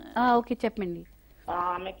జాండీస్ ఉన్నాయి. ఓకే, చెప్పండి.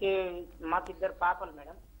 ఆమెకి మాకు 2 పాపలు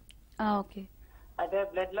మేడం. ఓకే, అయితే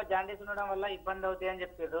బ్లడ్ లో జాండీస్ ఉండడం వల్ల ఇబ్బంది అవుతాయి అని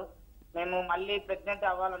చెప్పారు. మేము మళ్ళీ ప్రెగ్నెంట్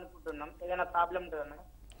అవ్వాలనుకుంటున్నాం, ఏదైనా ప్రాబ్లం ఉంటుందా మేడం?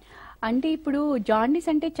 అంటే ఇప్పుడు జాండీస్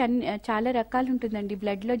అంటే చాలా రకాలు ఉంటుందండి.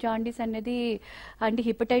 బ్లడ్ లో జాండీస్ అన్నది అంటే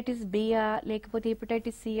హెపటైటిస్ బియా, లేకపోతే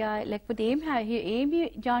హెపటైటిస్ సియా, లేకపోతే ఏమి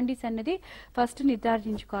జాండీస్ అన్నది ఫస్ట్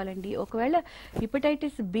నిర్ధారించుకోవాలండి. ఒకవేళ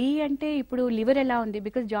హెపటైటిస్ బి అంటే ఇప్పుడు లివర్ ఎలా ఉంది,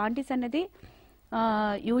 బికాస్ జాండీస్ అన్నది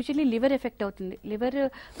యూజువలీ లివర్ ఎఫెక్ట్ అవుతుంది. లివర్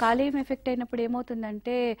కాలేయం ఎఫెక్ట్ అయినప్పుడు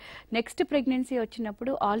ఏమవుతుందంటే నెక్స్ట్ ప్రెగ్నెన్సీ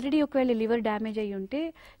వచ్చినప్పుడు ఆల్రెడీ ఒకవేళ లివర్ డ్యామేజ్ అయ్యి ఉంటే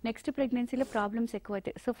నెక్స్ట్ ప్రెగ్నెన్సీలో ప్రాబ్లమ్స్ ఎక్కువ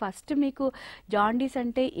అవుతాయి. సో ఫస్ట్ మీకు జాండీస్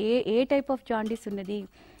అంటే ఏ టైప్ ఆఫ్ జాండీస్ ఉన్నది,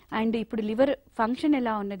 అండ్ ఇప్పుడు లివర్ ఫంక్షన్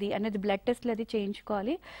ఎలా ఉన్నది అన్నది బ్లడ్ టెస్ట్లు అది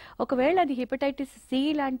చేయించుకోవాలి. ఒకవేళ అది హెపటైటిస్ సి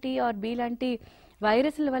లాంటి ఆర్ బి లాంటి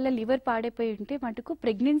వైరస్ల వల్ల లివర్ పాడైపోయి ఉంటే మటుకు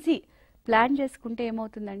ప్రెగ్నెన్సీ ప్లాన్ చేసుకుంటే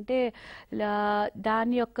ఏమవుతుందంటే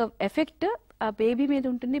దాని యొక్క ఎఫెక్ట్ ఆ బేబీ మీద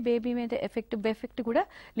ఉంటుంది, బేబీ మీద ఎఫెక్ట్ కూడా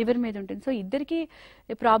లివర్ మీద ఉంటుంది. సో ఇద్దరికి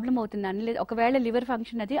ప్రాబ్లం అవుతుంది అని. ఒకవేళ లివర్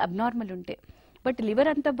ఫంక్షన్ అది అబ్నార్మల్ ఉంటే, బట్ లివర్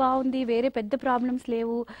అంతా బాగుంది, వేరే పెద్ద ప్రాబ్లమ్స్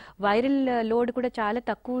లేవు, వైరల్ లోడ్ కూడా చాలా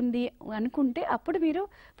తక్కువ ఉంది అనుకుంటే అప్పుడు మీరు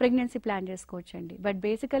ప్రెగ్నెన్సీ ప్లాన్ చేసుకోవచ్చు అండి. బట్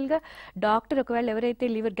బేసికల్గా డాక్టర్ ఒకవేళ ఎవరైతే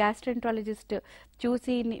లివర్ గ్యాస్ట్రెంట్రాలజిస్ట్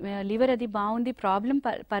చూసి లివర్ అది బాగుంది, ప్రాబ్లం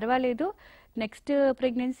పర్వాలేదు, నెక్స్ట్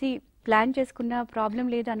ప్రెగ్నెన్సీ ప్లాన్ చేసుకున్న ప్రాబ్లం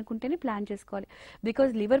లేదు అనుకుంటేనే ప్లాన్ చేసుకోవాలి.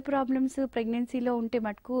 బికాజ్ లివర్ ప్రాబ్లమ్స్ ప్రెగ్నెన్సీలో ఉంటే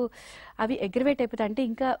మటుకు అవి అగ్రవేట్ అయిపోతాయి. అంటే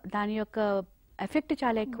ఇంకా దాని యొక్క ఎఫెక్ట్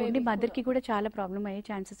చాలా ఎక్కువ ఉండి మదర్కి కూడా చాలా ప్రాబ్లం అయ్యే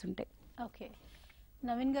ఛాన్సెస్ ఉంటాయి. ఓకే,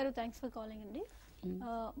 నవీన్ గారు థ్యాంక్స్ ఫర్ కాలింగ్ అండి.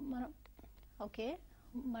 ఓకే,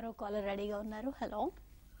 మరో కాలర్ రెడీగా ఉన్నారు. హలో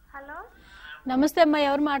హలో, నమస్తే అమ్మా,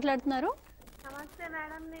 ఎవరు మాట్లాడుతున్నారు? నమస్తే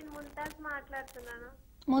మేడం, నేను ముంతాజ్ మాట్లాడుతున్నాను.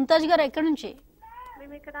 ముంతాజ్ గారు ఎక్కడి నుంచి?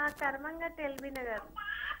 మేము ఇక్కడ కర్మంగా ఎల్బీ నగర్.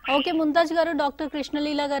 ఓకే ముంతాజ్ గారు, డాక్టర్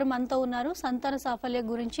కృష్ణలీల గారు మనతో ఉన్నారు. సంతాన సాఫల్యం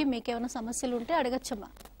గురించి మీకు ఏమైనా సమస్యలు ఉంటే అడగచ్చమ్మా.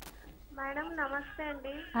 మేడం నమస్తే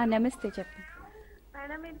అండి. నమస్తే, చెప్పండి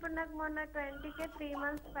మేడం. ఇప్పుడు నాకు మొన్న 20కే 3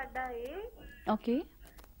 months పడ్డాయి. ఓకే.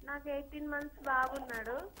 నాకు 18 months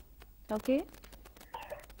బాగున్నాడు. ఓకే.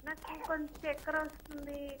 నాకు కొంచెం చక్కెర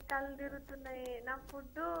వస్తుంది, కళ్ళు తిరుగుతున్నాయి. నా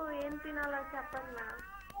ఫుడ్ ఏం తినాలో చెప్పండి మేడం.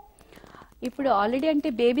 ఇప్పుడు ఆల్రెడీ అంటే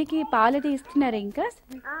బేబీకి పాలది ఇస్తున్నారా? ఇంకా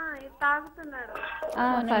తాగుతున్నాడు.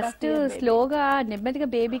 ఫస్ట్ స్లోగా నెమ్మదిగా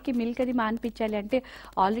బేబీకి మిల్క్ అది మానిపించాలి. అంటే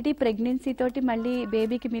ఆల్రెడీ ప్రెగ్నెన్సీ తోటి మళ్ళీ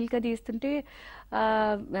బేబీకి మిల్క్ అది ఇస్తుంటే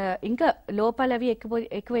ఇంకా లోపాలు అవి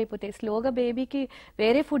ఎక్కువైపోతాయి. స్లోగా బేబీకి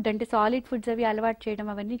వేరే ఫుడ్ అంటే సాలిడ్ ఫుడ్స్ అవి అలవాటు చేయడం,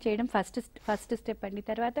 అవన్నీ చేయడం ఫస్ట్ స్టెప్ అండి.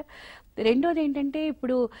 తర్వాత రెండోది ఏంటంటే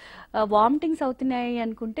ఇప్పుడు వామిటింగ్స్ అవుతున్నాయి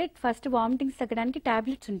అనుకుంటే ఫస్ట్ వామిటింగ్స్ తగ్గడానికి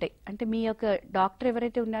టాబ్లెట్స్ ఉంటాయి. అంటే మీ యొక్క డాక్టర్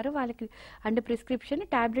ఎవరైతే ఉన్నారో వాళ్ళకి అండర్ ప్రిస్క్రిప్షన్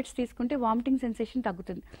టాబ్లెట్స్ తీసుకుంటే వామిటింగ్ సెన్సేషన్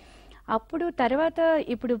తగ్గుతుంది. అప్పుడు తర్వాత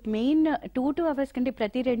ఇప్పుడు మెయిన్ 2 hours కంటే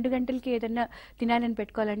ప్రతి 2 గంటలకి ఏదన్నా తినాలని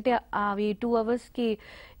పెట్టుకోవాలంటే అవి 2 hours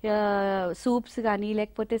సూప్స్ కానీ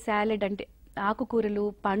లేకపోతే సాలెడ్ అంటే ఆకుకూరలు,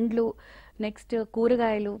 పండ్లు, నెక్స్ట్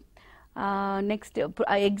కూరగాయలు, నెక్స్ట్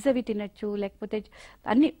ఎగ్స్ అవి తినచ్చు, లేకపోతే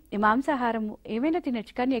అన్ని మాంసాహారం ఏమైనా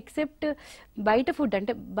తినచ్చు. కానీ ఎక్సెప్ట్ బయట ఫుడ్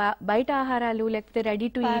అంటే బయట ఆహారాలు లేకపోతే ready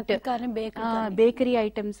to eat bakery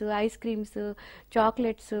items, ice creams,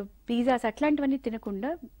 chocolates, pizzas అట్లాంటివన్నీ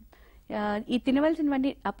తినకుండా ఈ తినవలసినవన్నీ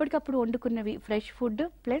అప్పటికప్పుడు వండుకున్నవి ఫ్రెష్ ఫుడ్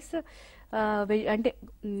ప్లస్ అంటే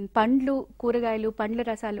పండ్లు, కూరగాయలు, పండ్ల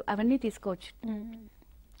రసాలు అవన్నీ తీసుకోవచ్చు.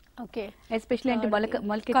 ఓకే, ఎస్పెషల్లీ అంటే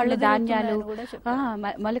మొలకెత్తిన ధాన్యాలు,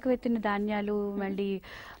 మొలకెత్తిన ధాన్యాలు. మళ్ళీ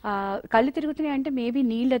కళ్ళు తిరుగుతున్నాయి అంటే మేబీ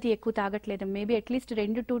నీళ్ళు అది ఎక్కువ తాగట్లేదు. మేబీ అట్లీస్ట్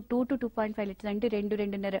 2 to 2.5 liters అంటే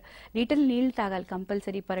 2-2.5 లీటర్లు నీళ్లు తాగాలి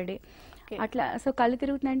కంపల్సరీ పర్ డే. అట్లా సో కళ్ళు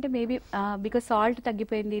తిరుగుతున్నాయి అంటే మేబీ బికాస్ సాల్ట్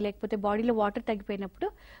తగ్గిపోయింది లేకపోతే బాడీలో వాటర్ తగ్గిపోయినప్పుడు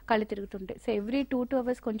కళ్ళు తిరుగుతుంటాయి. సో ఎవ్రీ 2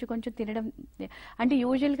 hours కొంచెం తినడం. అంటే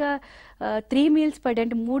యూజువల్గా 3 meals per day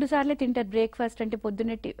అంటే 3 సార్లే తింటారు. బ్రేక్ఫాస్ట్ అంటే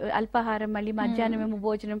పొద్దున్న అల్పాహారం, మళ్ళీ మధ్యాహ్నం ఏమో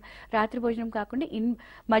భోజనం, రాత్రి భోజనం కాకుండా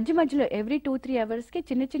మధ్యలో ఎవ్రీ 2-3 hours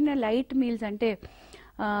చిన్న లైట్ మీల్స్ అంటే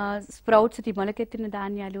స్ప్రౌట్స్, మొలకెత్తిన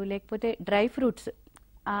ధాన్యాలు, లేకపోతే డ్రై ఫ్రూట్స్,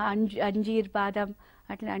 అంజీర్, బాదం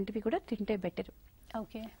అట్లాంటివి కూడా తింటే బెటర్.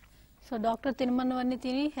 ఓకే, సో డాక్టర్ తినమన్నవన్నీ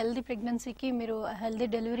తిని హెల్దీ ప్రెగ్నెన్సీకి మీరు హెల్దీ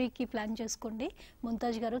డెలివరీకి ప్లాన్ చేసుకోండి.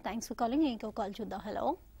 ముంతాజ్ గారు థ్యాంక్స్ ఫర్ కాలింగ్. ఇంకో కాల్ చూద్దాం. హలో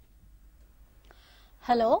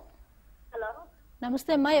హలో హలో,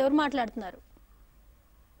 నమస్తే అమ్మా, ఎవరు మాట్లాడుతున్నారు?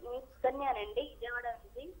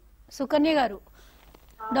 సుకన్య గారు,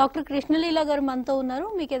 డాక్టర్ కృష్ణలీల గారు మనతో ఉన్నారు.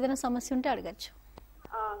 మీకు ఏదైనా సమస్య ఉంటే అడగచ్చు.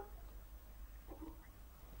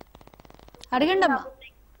 అడగండి అమ్మా.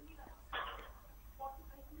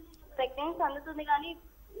 ప్రెగ్నెన్సీ అందుతుంది కానీ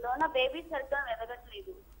లోన బేబీ సరిగ్గా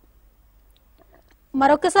ఎదగట్లేదు.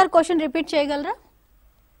 మరొకసారి క్వశ్చన్ రిపీట్ చేయగలరా?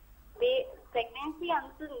 ప్రెగ్నెన్సీ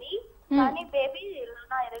అందుతుంది కానీ బేబీ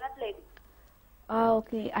లోన ఎదగట్లేదు.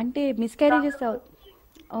 ఓకే, అంటే మిస్క్యారేజెస్.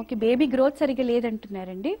 ఓకే, బేబీ గ్రోత్ సరిగ్గా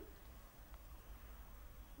లేదంటున్నారండి.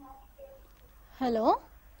 హలో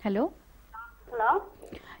హలో,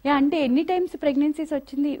 యా, అంటే ఎన్ని టైమ్స్ ప్రెగ్నెన్సీస్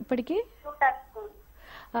వచ్చింది ఇప్పటికి?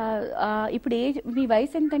 ఇప్పుడు ఏజ్, మీ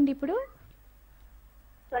వయసు ఎంతండి ఇప్పుడు?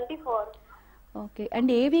 24. ఓకే,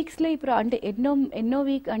 అంటే ఏ వీక్స్లో ఇప్పుడు అంటే ఎన్నో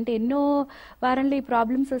వీక్ అంటే ఎన్నో వారంలో ఈ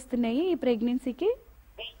ప్రాబ్లమ్స్ వస్తున్నాయి ఈ ప్రెగ్నెన్సీకి?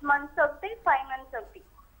 8 months ఒకటి, 5 months ఒకటి.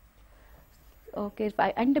 ఓకే,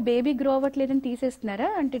 అంటే బేబీ గ్రో అవ్వట్లేదని తీసేస్తున్నారా?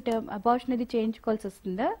 అంటే అబార్షన్ అది చేయించుకోవాల్సి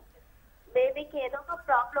వస్తుందా? బేబీకి ఏదో ఒక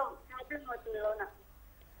ప్రాబ్లం అవుతుంది లోన.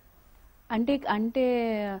 అంటే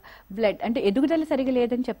బ్లడ్ అంటే ఎదుగుదల సరిగా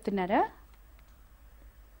లేదని చెప్తున్నారా?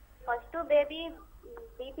 ఫస్ట్ బేబీ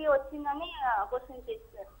బీపీ వచ్చిందని అబార్షన్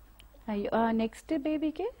చేస్తారు. అయ్యో, నెక్స్ట్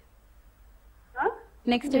బేబీకి?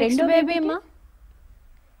 నెక్స్ట్ రెండో బేబీ అమ్మా?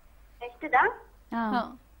 నెక్స్ట్ దా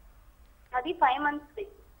అది 5 months.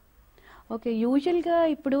 ఓకే, యూజువల్గా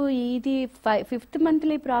ఇప్పుడు ఇది 5th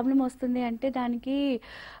మంత్లో ఈ ప్రాబ్లం వస్తుంది అంటే దానికి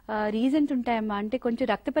రీజన్స్ ఉంటాయమ్మా. అంటే కొంచెం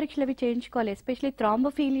రక్త పరీక్షలు అవి చేయించుకోవాలి. ఎస్పెషలీ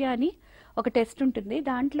థ్రాంబోఫీలియా అని ఒక టెస్ట్ ఉంటుంది.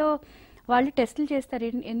 దాంట్లో వాళ్ళు టెస్టులు చేస్తారు.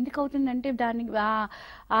 ఎందుకు అవుతుందంటే దానికి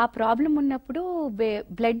ఆ ప్రాబ్లం ఉన్నప్పుడు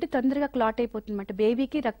బ్లడ్ తొందరగా క్లాట్ అయిపోతుంది అనమాట.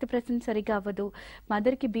 బేబీకి రక్త ప్రసరణ సరిగా అవ్వదు,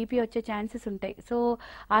 మదర్కి బీపీ వచ్చే ఛాన్సెస్ ఉంటాయి. సో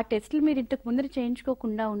ఆ టెస్టులు మీరు ఇంతకు ముందర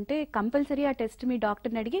చేయించుకోకుండా ఉంటే కంపల్సరీ ఆ టెస్ట్ మీ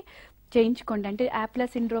డాక్టర్ని అడిగి చేయించుకోండి. అంటే యాప్లా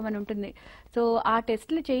సిండ్రోమ్ అని ఉంటుంది. సో ఆ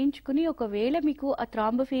టెస్టులు చేయించుకుని ఒకవేళ మీకు ఆ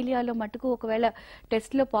థ్రాంబోఫీలియాలో మటుకు ఒకవేళ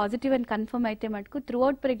టెస్ట్లో పాజిటివ్ అని కన్ఫర్మ్ అయితే మటుకు through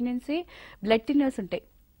out pregnancy blood thinners ఉంటాయి,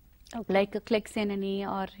 లైక్ క్లెక్సెన్ అని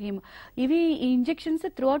ఆర్ ఇవి ఇంజెక్షన్స్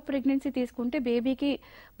త్రూ అవుట్ ప్రెగ్నెన్సీ తీసుకుంటే బేబీకి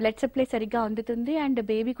బ్లడ్ సప్లై సరిగ్గా అందుతుంది అండ్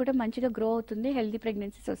బేబీ కూడా మంచిగా గ్రో అవుతుంది, హెల్దీ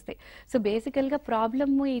ప్రెగ్నెన్సీస్ వస్తాయి. సో బేసికల్గా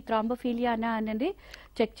ప్రాబ్లమ్ ఈ థ్రాంబోఫీలియా అనేది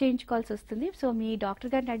చెక్ చేయించుకోవాల్సి వస్తుంది. సో మీ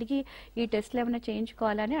డాక్టర్ గారిని అడిగి ఈ టెస్ట్లు ఏమైనా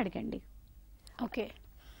చేయించుకోవాలని అడగండి. ఓకే.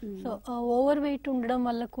 సో ఓవర్ వెయిట్ ఉండడం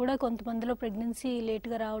వల్ల కూడా కొంతమందిలో ప్రెగ్నెన్సీ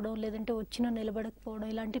లేట్గా రావడం, లేదంటే వచ్చిన నిలబడకపోవడం,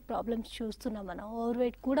 ఇలాంటి ప్రాబ్లమ్స్ చూస్తున్నాం మనం. ఓవర్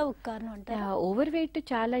వెయిట్ కూడా ఒక కారణం అంటే ఓవర్ వెయిట్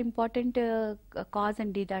చాలా ఇంపార్టెంట్ కాజ్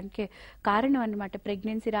అండి, దానికి కారణం అన్నమాట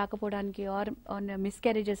ప్రెగ్నెన్సీ రాకపోవడానికి ఆర్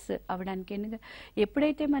మిస్క్యారేజెస్ అవ్వడానికి. ఎందుకంటే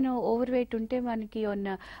ఎప్పుడైతే మనం ఓవర్ వెయిట్ ఉంటే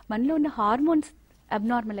మనలో ఉన్న హార్మోన్స్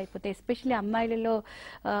అబ్నార్మల్ అయిపోతాయి. ఎస్పెషల్లీ అమ్మాయిలలో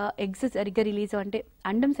ఎగ్స్ సరిగ్గా రిలీజ్ అంటే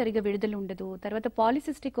అండం సరిగ్గా విడుదల ఉండదు. తర్వాత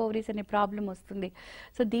పాలిసిస్టిక్ ఓవరీస్ అనే ప్రాబ్లం వస్తుంది.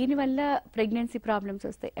 సో దీనివల్ల ప్రెగ్నెన్సీ ప్రాబ్లమ్స్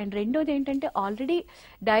వస్తాయి. అండ్ రెండోది ఏంటంటే ఆల్రెడీ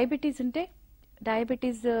డయాబెటీస్ ఉంటే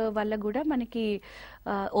డయాబెటీస్ వల్ల కూడా మనకి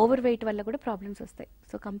ఓవర్ వెయిట్ వల్ల కూడా ప్రాబ్లమ్స్ వస్తాయి.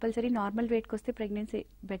 సో కంపల్సరీ నార్మల్ వెయిట్కి వస్తే ప్రెగ్నెన్సీ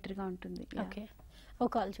బెటర్గా ఉంటుంది. ఓకే,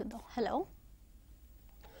 ఒక కాల్ చూద్దాం. హలో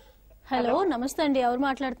హలో, నమస్తే అండి, ఎవరు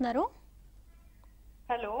మాట్లాడుతున్నారు?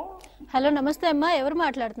 హలో హలో, నమస్తే అమ్మా, ఎవరు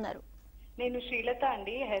మాట్లాడుతున్నారు? నేను శ్రీలత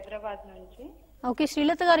అండి, హైదరాబాద్ నుంచి. ఓకే,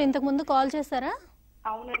 శ్రీలత గారు ఇంతకు ముందు కాల్ చేశారా?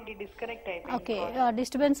 అవునండి, డిస్కనెక్ట్ అయిపోయింది. ఓకే,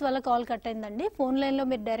 డిస్టర్బెన్స్ వల్ల కాల్ కట్ అయిందండి. ఫోన్ లైన్ లో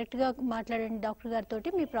మీరు డైరెక్ట్ గా మాట్లాడండి డాక్టర్ గారితో,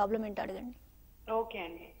 మీ ప్రాబ్లం ఏంటో అడగండి. ఓకే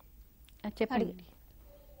అండి, చెప్పండి.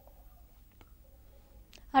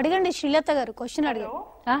 అడగండి శ్రీలత గారు, క్వశ్చన్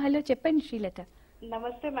అడగండి. హలో, చెప్పండి శ్రీలత.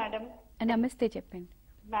 నమస్తే మేడం. నమస్తే, చెప్పండి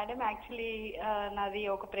మేడం. యాక్చువల్లీ నాది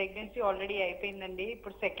ఒక ప్రెగ్నెన్సీ ఆల్రెడీ అయిపోయిందండి.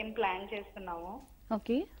 ఇప్పుడు సెకండ్ ప్లాన్ చేస్తున్నాము.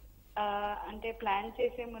 ఓకే. అంటే ప్లాన్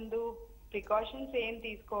చేసే ముందు ప్రికాషన్స్ ఏం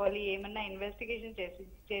తీసుకోవాలి, ఏమన్నా ఇన్వెస్టిగేషన్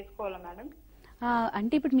చేసుకోవాలా మేడం?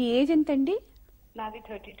 అంటే ఇప్పుడు మీ ఏజ్ ఎంత అండి? నాది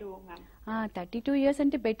 32 మ్యామ్. 32 ఇయర్స్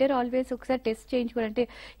అంటే బెటర్ ఆల్వేస్ ఒకసారి టెస్ట్ చేయించుకోవాలి. అంటే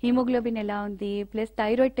హీమోగ్లోబిన్ ఎలా ఉంది, ప్లస్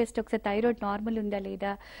థైరాయిడ్ టెస్ట్ ఒకసారి థైరాయిడ్ నార్మల్ ఉందా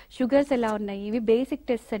లేదా, షుగర్స్ ఎలా ఉన్నాయి, ఇవి బేసిక్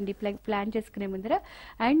టెస్ట్ అండి ప్లాన్ చేసుకునే ముందర.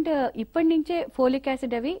 అండ్ ఇప్పటి నుంచే ఫోలిక్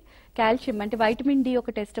యాసిడ్ అవి, కాల్షియం అంటే వైటమిన్ డి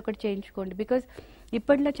ఒక టెస్ట్ ఒకటి చేయించుకోండి. బికాజ్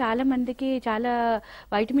ఇప్పట్లో చాలా మందికి చాలా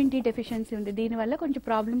వైటమిన్ డి డెఫిషియన్సీ ఉంది, దీనివల్ల కొంచెం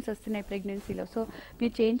ప్రాబ్లమ్స్ వస్తున్నాయి ప్రెగ్నెన్సీలో. సో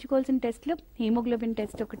మీరు చేయించుకోవాల్సిన టెస్ట్లు హీమోగ్లోబిన్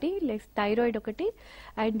టెస్ట్ ఒకటి, లైక్ థైరాయిడ్ ఒకటి,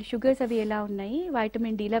 అండ్ షుగర్స్ అవి ఎలా ఉన్నాయి,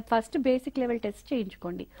 వైటమిన్ డి, ఇలా ఫస్ట్ బేసిక్ లెవెల్ టెస్ట్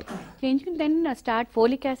చేయించుకోండి. చేయించుకుని దెన్ స్టార్ట్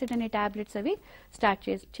ఫోలిక్ యాసిడ్ అనే టాబ్లెట్స్ అవి స్టార్ట్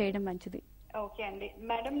చేయడం మంచిది. ఓకే అండి.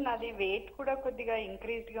 మేడం నాది వెయిట్ కూడా కొద్దిగా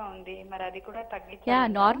ఇంక్రీజ్ గా ఉంది, మరి అది కూడా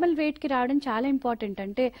తగ్గించాలి? నార్మల్ వెయిట్ కి రావడం చాలా ఇంపార్టెంట్.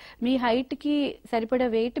 అంటే మీ హైట్ కి సరిపడా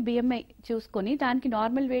వెయిట్ బిఎంఐ చూసుకొని దానికి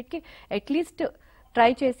నార్మల్ వెయిట్ కి అట్లీస్ట్ ట్రై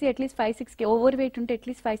చేసి అట్లీస్ట్ 5-6 ఓవర్ వెయిట్ ఉంటే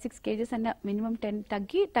అట్లీస్ట్ 5-6 కేజెస్ అన్న మినిమం 10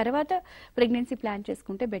 తగ్గి తర్వాత ప్రెగ్నెన్సీ ప్లాన్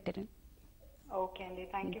చేసుకుంటే బెటర్ అండి. ఓకే అండి,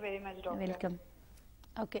 thank you very much doctor. Welcome.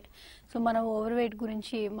 Okay, so మనం ఓవర్ వెయిట్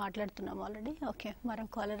గురించి మాట్లాడుతున్నాం ఆల్రెడీ. ఓకే, మరో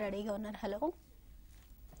కాలర్ రెడీగా ఉన్నారు. Hello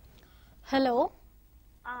hello.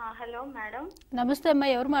 Hello madam. నమస్తే అమ్మా,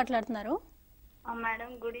 ఎవరు మాట్లాడుతున్నారు? Madam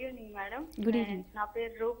good evening madam. Good evening. నా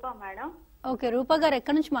పేరు రూపా మేడం. ఓకే, రూపా గారు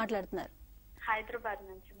ఎక్కడి నుంచి మాట్లాడుతున్నారు? హైదరాబాద్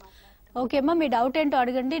నుంచి మాట్లాడుతున్నాను. ఓకే అమ్మా, మీ డౌట్ ఏంటో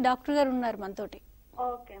అడగండి, డాక్టర్ గారు ఉన్నారు మనతోటి.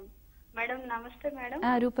 ఓకే మేడం, నమస్తే మేడం.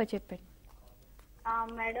 రూపా చెప్పండి.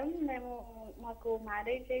 మేడం, మాకు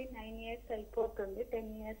మ్యారేజ్ అయ్యి 9 years అయిపోతుంది, 10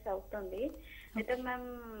 years అవుతుంది. అయితే మేము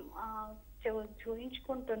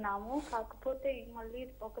చూయించుకుంటున్నాము. కాకపోతే మళ్ళీ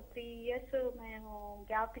ఒక 3 years మేము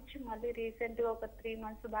గ్యాప్ ఇచ్చి మళ్ళీ రీసెంట్ గా ఒక 3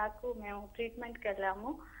 months బ్యాక్ మేము ట్రీట్మెంట్ కి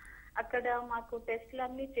వెళ్ళాము. అక్కడ మాకు టెస్ట్లు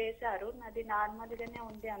అన్ని చేశారు, నాది నార్మల్ గానే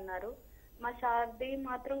ఉంది అన్నారు. మా సార్ది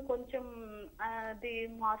మాత్రం కొంచెం అది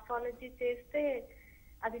మార్ఫాలజీ చేస్తే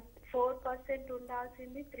అది 4%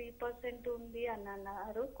 ఉండాల్సింది 3% ఉంది అని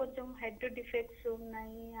అన్నారు. కొంచెం హెడ్ డిఫెక్ట్స్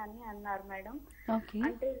ఉన్నాయి అని అన్నారు మేడం.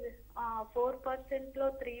 అంటే 4% లో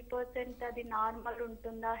 3% అది నార్మల్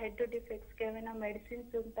ఉంటుందా, హెడ్ డిఫెక్ట్స్ కి ఏమైనా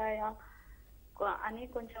మెడిసిన్స్ ఉంటాయా అని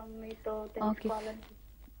కొంచెం మీతో తెలుసుకోవాలని.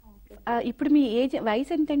 ఇప్పుడు మీ ఏజ్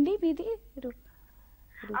వయసు ఎంతండి మీది?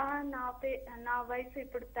 నా వయసు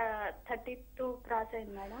ఇప్పుడు 32 క్రాస్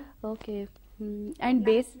అయింది మేడం. ఓకే. అండ్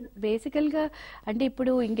బేసికల్గా అంటే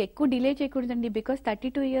ఇప్పుడు ఇంకెక్కువ డిలే చేయకూడదండి. బికాస్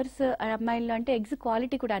 32 years అమ్మాయిల్లో అంటే ఎగ్స్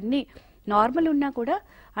క్వాలిటీ కూడా అన్ని నార్మల్ ఉన్నా కూడా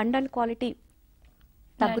అండాల క్వాలిటీ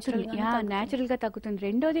తగ్గుతుంది, న్యాచురల్ గా తగ్గుతుంది.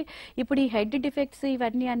 రెండోది ఇప్పుడు ఈ హెడ్ డిఫెక్ట్స్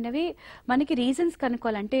ఇవన్నీ అన్నవి మనకి రీజన్స్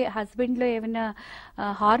కనుక్కోవాలి. అంటే హస్బెండ్ లో ఏమైనా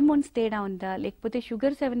హార్మోన్స్ తేడా ఉందా, లేకపోతే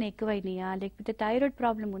షుగర్స్ ఏమైనా ఎక్కువైనాయా, లేకపోతే థైరాయిడ్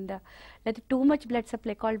ప్రాబ్లం ఉందా, లేకపోతే too much blood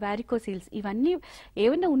supply called వారికోసిల్స్, ఇవన్నీ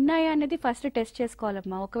ఏమైనా ఉన్నాయా అనేది ఫస్ట్ టెస్ట్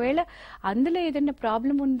చేసుకోవాలమ్మా. ఒకవేళ అందులో ఏదైనా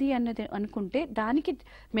ప్రాబ్లం ఉంది అన్నది అనుకుంటే దానికి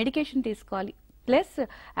మెడికేషన్ తీసుకోవాలి. ప్లస్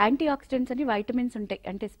యాంటీ ఆక్సిడెంట్స్ అని వైటమిన్స్ ఉంటాయి,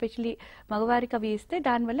 అంటే ఎస్పెషలీ మగవారికి అవి ఇస్తే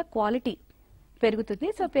దానివల్ల క్వాలిటీ పెరుగుతుంది.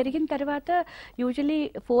 సో పెరిగిన తర్వాత యూజువలీ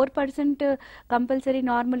 4% కంపల్సరీ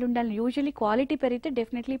నార్మల్ ఉండాలి. యూజువలీ క్వాలిటీ పెరిగితే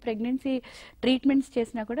డెఫినెట్లీ ప్రెగ్నెన్సీ ట్రీట్మెంట్స్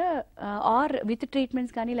చేసినా కూడా ఆర్ విత్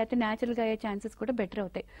ట్రీట్మెంట్స్ కానీ లేకపోతే న్యాచురల్గా అయ్యే ఛాన్సెస్ కూడా బెటర్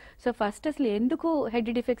అవుతాయి. సో ఫస్ట్ అసలు ఎందుకు హెడ్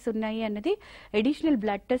డిఫెక్ట్స్ ఉన్నాయి అన్నది అడిషనల్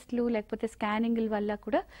బ్లడ్ టెస్ట్లు లేకపోతే స్కానింగ్ వల్ల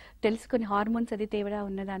కూడా తెలుసుకుని హార్మోన్స్ అది తేడా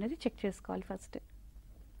ఉన్నదా అనేది చెక్ చేసుకోవాలి first.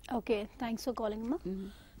 Okay, thanks for calling అమ్మా.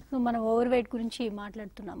 సో మనం ఓవర్ వెయిట్ గురించి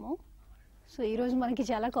మాట్లాడుతున్నాము. సో ఈ రోజు మనకి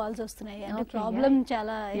చాలా కాల్స్ వస్తున్నాయి, అంటే ప్రాబ్లం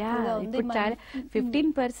చాలా ఎక్కువగా ఉంది.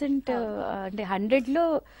 15% అంటే 100 లో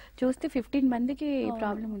చూస్తే 15 మందికి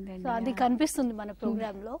ప్రాబ్లం ఉందండి. సో అది కనిపిస్తుంది మన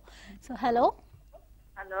ప్రోగ్రామ్ లో. సో హలో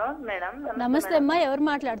హలో మేడం, నమస్తే అమ్మా, ఎవరు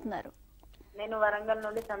మాట్లాడుతున్నారు? నేను వరంగల్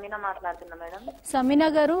నుండి సమీనా మాట్లాడుతున్నా మేడం. సమీనా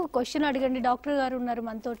గారు, క్వశ్చన్ అడగండి. డాక్టర్ గారు ఉన్నారు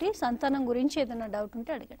మనతోటి, సంతానం గురించి ఏదైనా డౌట్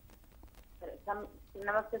ఉంటే అడగండి.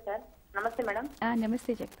 నమస్తే సార్. నమస్తే మేడం.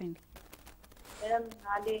 నమస్తే, చెప్పండి మేడం.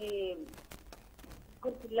 అది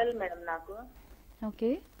పిల్లలు మేడం నాకు. ఓకే,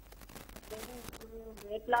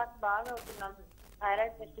 వెయిట్ లాస్ బాగా అవుతున్నాం.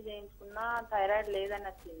 థైరాయిడ్ టెస్ట్ చేయించుకున్నా థైరాయిడ్ లేదని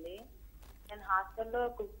వచ్చింది. నేను హాస్టల్లో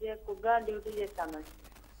కుక్గా డ్యూటీ చేస్తాను.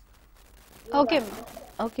 ఓకే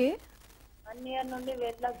ఓకే, 1 year నుండి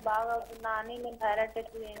వెయిట్ లాస్ బాగా అవుతున్నా అని నేను థైరాయిడ్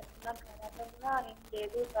టెస్ట్ చేయించుకున్నా. థైరాయిడ్ కూడా ఏం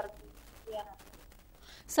లేదు, సరిగ్గా.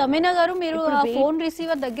 సమీనా గారు, మీరు ఆ ఫోన్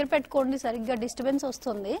రిసీవర్ దగ్గర పెట్టుకోండి, సరిగ్గా డిస్టర్బెన్స్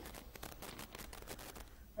వస్తుంది.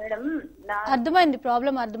 అర్థమైంది,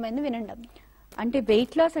 ప్రాబ్లం అర్థమైంది, వినండి. అంటే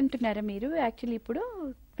వెయిట్ లాస్ అంటున్నారా మీరు? యాక్చువల్లీ ఇప్పుడు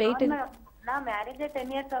వెయిట్ నా మ్యారేజ్ 10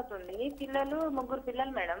 years అవుతుంది. పిల్లలు 3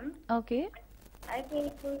 పిల్లలు మేడం. ఓకే, అయితే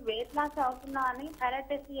ఇప్పుడు వెయిట్ లాస్ అవుతున్నా అని థైరాయిడ్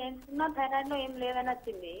టెస్ట్ చేయించుకున్నా, థైరాయిడ్ లో ఏం లేదని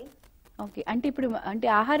వచ్చింది. ఓకే, అంటే ఇప్పుడు అంటే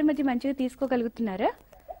ఆహారం అది మంచిగా తీసుకోగలుగుతున్నారా?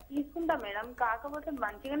 తీసుకుంటా మేడం, కాకపోతే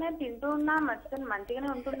మంచిగానే తింటూ ఉన్నా, మంచిగానే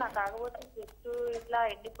ఉంటున్నా. కాకపోతే జస్ట్ ఇట్లా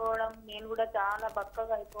ఎండిపోవడం, నేను కూడా చాలా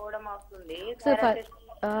బక్కగా అయిపోవడం అవుతుంది.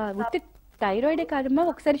 ఉత్తి థైరాయిడే కాదమ్మా,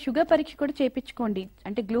 ఒకసారి షుగర్ పరీక్ష కూడా చేయించుకోండి.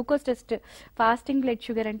 అంటే glucose test, fasting blood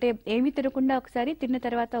sugar, అంటే ఏమి తినకుండా ఒకసారి, తిన్న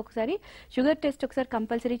తర్వాత ఒకసారి షుగర్ టెస్ట్ ఒకసారి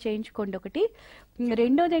కంపల్సరీ చేయించుకోండి ఒకటి.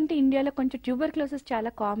 రెండోది అంటే ఇండియాలో కొంచెం ట్యూబర్క్లోసిస్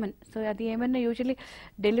చాలా కామన్. సో అది ఏమన్నా యూజువల్లీ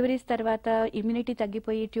డెలివరీస్ తర్వాత ఇమ్యూనిటీ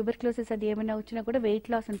తగ్గిపోయి ట్యూబర్క్లోసిస్ అది ఏమైనా వచ్చినా కూడా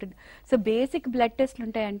వెయిట్ లాస్ ఉంటుంది. సో బేసిక్ బ్లడ్ టెస్ట్లు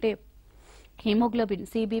ఉంటాయి, అంటే హీమోగ్లోబిన్,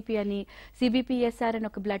 సిబిపి అని, సిబిపిఎస్ఆర్ అని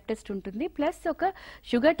ఒక బ్లడ్ టెస్ట్ ఉంటుంది. ప్లస్ ఒక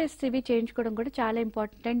షుగర్ టెస్ట్ ఇవి చేయించుకోవడం కూడా చాలా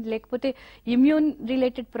ఇంపార్టెంట్. అండ్ లేకపోతే ఇమ్యూన్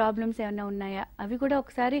రిలేటెడ్ ప్రాబ్లమ్స్ ఏమైనా ఉన్నాయా అవి కూడా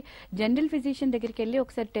ఒకసారి జనరల్ ఫిజిషియన్ దగ్గరికి వెళ్ళి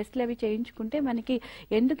ఒకసారి టెస్ట్లు అవి చేయించుకుంటే మనకి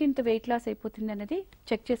ఎందుకు ఇంత వెయిట్ లాస్ అయిపోతుంది అన్నది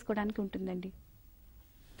చెక్ చేసుకోవడానికి ఉంటుందండి.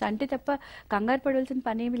 అంతే తప్ప కంగారు పడాల్సిన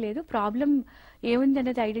పని ఏమీ లేదు. ప్రాబ్లం ఏముంది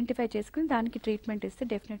అనేది ఐడెంటిఫై చేసుకుని దానికి ట్రీట్మెంట్ ఇస్తే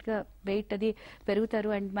డెఫినెట్గా వెయిట్ అది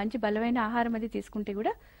పెరుగుతారు. అండ్ మంచి బలమైన ఆహారం అది తీసుకుంటే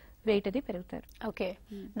కూడా వెయిట్ అది పెరుగుతారు. ఓకే,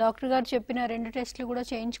 డాక్టర్ గారు చెప్పిన 2 టెస్టులు కూడా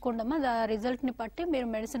చేయించుకోండి అమ్మా. రిజల్ట్ ని బట్టి మీరు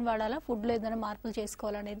మెడిసిన్ వాడాలా, ఫుడ్ లో ఏదైనా మార్పులు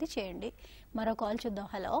చేసుకోవాలనేది చేయండి. మరో కాల్ చూద్దాం.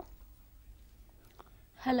 హలో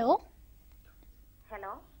హలో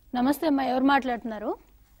హలో, నమస్తే అమ్మా, ఎవరు మాట్లాడుతున్నారు?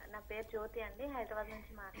 నా పేరు జ్యోతి అండి, హైదరాబాద్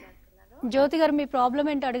నుంచి మాట్లాడుతున్నాను. జ్యోతి గారు, మీ ప్రాబ్లం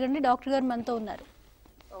ఏంటో అడగండి, డాక్టర్ గారు మనతో ఉన్నారు.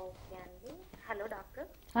 ఓకే అండి. Hello doctor.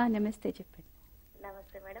 నమస్తే, చెప్పండి.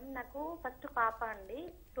 నమస్తే మేడం, నాకు ఫస్ట్ పాప అండి,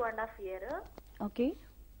 2.5 years. ఓకే,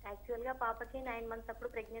 యాక్చువల్ గా పాపకి 9 months అప్పుడు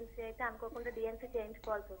ప్రెగ్నెన్సీ అయితే అనుకోకుండా డిఎన్సీ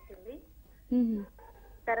చేయించుకోవాల్సి వచ్చింది.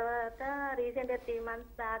 తర్వాత రీసెంట్ గా 3 months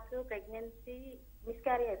బ్యాక్ ప్రెగ్నెన్సీ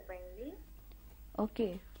మిస్క్యారీ అయిపోయింది. ఓకే,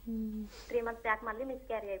 3 months బ్యాక్ మళ్ళీ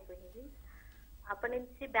మిస్క్యారీ అయిపోయింది. అప్పటి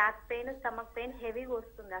నుంచి బ్యాక్ పెయిన్, స్టమక్ పెయిన్ హెవీగా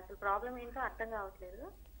వస్తుంది. అసలు ప్రాబ్లం ఏంటో అర్థం కావట్లేదు.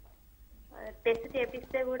 టెస్ట్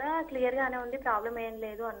చేపిస్తే కూడా క్లియర్ గానే ఉంది, ప్రాబ్లం ఏం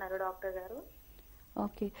లేదు అన్నారు డాక్టర్ గారు.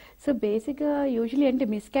 ఓకే, సో బేసిక్గా యూజువలీ అంటే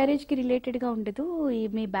మిస్క్యారేజ్కి రిలేటెడ్గా ఉండదు. ఈ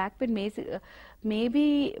మీ back pain maybe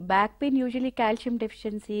back pain usually calcium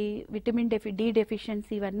deficiency, vitamin D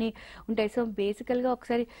deficiency ఇవన్నీ ఉంటాయి. సో బేసికల్గా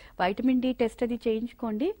ఒకసారి వైటమిన్ డి టెస్ట్ అది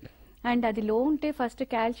చేయించుకోండి. అండ్ అది లో ఉంటే ఫస్ట్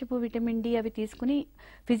కాల్షియం, విటమిన్ డి అవి తీసుకుని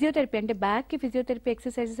ఫిజియోథెరపీ, అంటే బ్యాక్కి ఫిజియోథెరపీ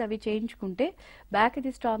ఎక్సర్సైజెస్ అవి చేయించుకుంటే బ్యాక్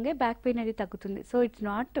అది స్ట్రాంగ్ అయ్యి బ్యాక్ పెయిన్ అది తగ్గుతుంది. సో ఇట్స్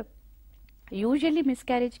నాట్ యూజువల్లీ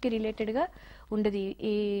మిస్క్యారేజ్కి రిలేటెడ్గా ఉండదు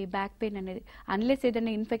ఈ బ్యాక్ పెయిన్ అనేది, అన్లెస్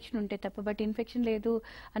ఏదైనా ఇన్ఫెక్షన్ ఉంటే తప్ప. బట్ ఇన్ఫెక్షన్ లేదు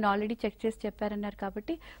అని ఆల్రెడీ చెక్ చేసి చెప్పారన్నారు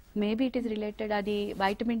కాబట్టి మేబీ ఇట్ ఈస్ రిలేటెడ్. అది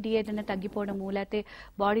వైటమిన్ డి ఏదైనా తగ్గిపోవడము, లేకపోతే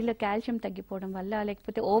బాడీలో కాల్షియం తగ్గిపోవడం వల్ల,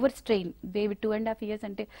 లేకపోతే ఓవర్ స్ట్రెయిన్, బేబీ 2.5 years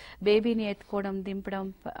అంటే బేబీని ఎత్తుకోవడం దింపడం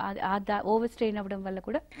ఓవర్ స్ట్రెయిన్ అవ్వడం వల్ల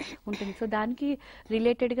కూడా ఉంటుంది. సో దానికి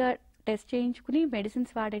రిలేటెడ్గా టెస్ట్ చేయించుకుని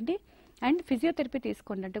మెడిసిన్స్ వాడండి అండ్ ఫిజియోథెరపీ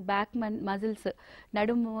తీసుకోండి. అంటే బ్యాక్ మజిల్స్,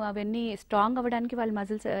 నడుము అవన్నీ స్ట్రాంగ్ అవ్వడానికి వాళ్ళు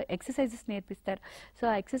మజిల్స్ ఎక్సర్సైజెస్ నేర్పిస్తారు. సో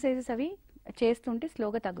ఆ ఎక్సర్సైజెస్ అవి చేస్తుంటే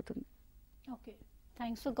స్లోగా తగ్గుతుంది. ఓకే,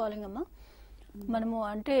 థ్యాంక్స్ ఫర్ కాలింగ్ అమ్మా. మనము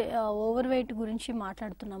అంటే ఓవర్ వెయిట్ గురించి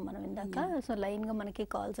మాట్లాడుతున్నాం మనం ఇందాక. సో లైన్ గా మనకి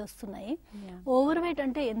కాల్స్ వస్తున్నాయి. ఓవర్ వెయిట్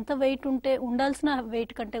అంటే ఎంత వెయిట్ ఉంటే, ఉండాల్సిన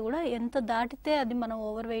వెయిట్ కంటే కూడా ఎంత దాటితే అది మనం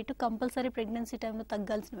ఓవర్ వెయిట్, కంపల్సరీ ప్రెగ్నెన్సీ టైంలో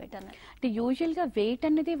తగ్గాల్సిన వెయిట్ అన్నది? అంటే యూజువల్ గా వెయిట్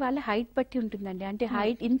అనేది వాళ్ళ హైట్ బట్టి ఉంటుందండి. అంటే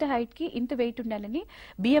హైట్, ఇంత హైట్ కి ఇంత వెయిట్ ఉండాలని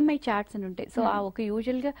బిఎంఐ చార్ట్స్ అని ఉంటాయి. సో ఆ ఒక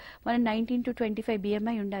యూజువల్ గా మనం 19 to 25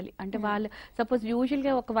 బిఎంఐ ఉండాలి. అంటే వాళ్ళు సపోజ్ యూజువల్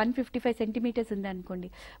గా ఒక 155 centimeters ఉంది అనుకోండి.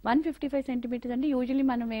 155 centimeters అంటే యూజువల్లీ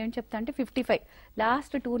మనం ఏం చెప్తా అంటే 55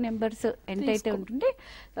 లాస్ట్ 2 numbers ఎంతైతే ఉంటుంది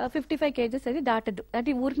 55 kgs అది దాటద్దు.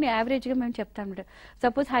 అంటే ఊరికి యావరేజ్ గా మేము చెప్తాం.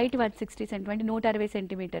 సపోజ్ హైట్ 160 cm అంటే 160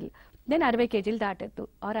 centimeters, then 60 kgs దాటద్దు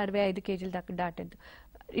are 65 kgs దాకా దాటద్దు.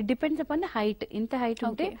 It depends upon the height. ఇంత హైట్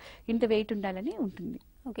ఉంటే ఇంత వెయిట్ ఉండాలని ఉంటుంది.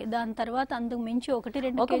 ఓకే, దాని తర్వాత అందుకు మించి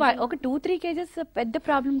 1-2 ఒక 2-3 kgs పెద్ద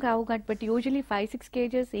ప్రాబ్లం కావు. But usually 5-6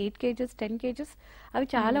 kgs, 8 kgs, 10 kgs అవి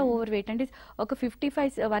చాలా ఓవర్ వెయిట్. అంటే ఒక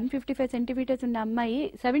 155 centimeters ఉన్న అమ్మాయి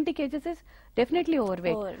 70 kgs is definitely over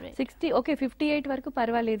weight. 60 okay 58 వరకు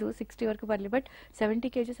పర్వాలేదు, 60 వరకు పర్లేదు, బట్ 70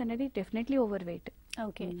 kgs అనేది డెఫినెట్లీ ఓవర్ వెయిట్.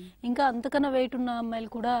 ఓకే, ఇంకా అంతకన్నా వెయిట్ ఉన్న అమ్మాయిలు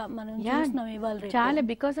కూడా మనం చూస్తున్నాం ఇవాళ చాలా,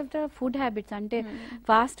 because of the food habits. అంటే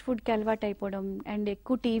ఫాస్ట్ ఫుడ్ కి అలవాటు అయిపోవడం అండ్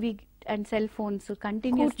ఎక్కువ TV and cell phones,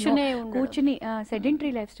 continuous కూర్చుని సెడెంటరీ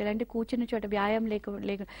లైఫ్ స్టైల్, అంటే కూర్చుని చోట వ్యాయామం లేక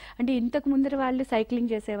అంటే ఇంతకు ముందర వాళ్ళు సైక్లింగ్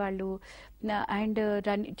చేసేవాళ్ళు అండ్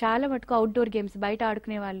చాలా మటుకు అవుట్డోర్ గేమ్స్ బయట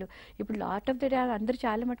ఆడుకునే వాళ్ళు. ఇప్పుడు లాట్ ఆఫ్ ద డే అందరూ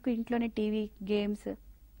చాలా మటుకు ఇంట్లోనే టీవీ గేమ్స్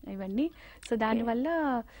ఇవన్నీ. సో దానివల్ల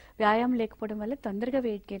వ్యాయామం లేకపోవడం వల్ల తొందరగా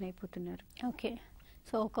వెయిట్ గెయిన్ అయిపోతున్నారు. ఓకే,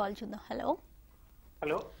 సో కాల్ చూద్దాం. హలో.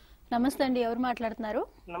 హలో, నమస్తే అండి, ఎవరు మాట్లాడుతున్నారు?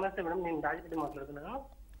 నమస్తే మేడం, నేను రాజరెడ్డి మాట్లాడుతున్నాను.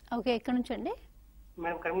 ఓకే, ఎక్కడి నుంచి అండి?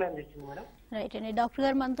 Madam Karimnagar district madam. Right అండి, డాక్టర్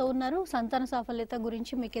గారు మనతో ఉన్నారు. సంతాన సాఫల్యత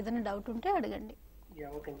గురించి మీకు ఏదైనా డౌట్ ఉంటే అడగండి.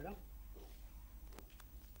 ఓకే మేడం,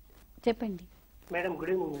 చెప్పండి madam.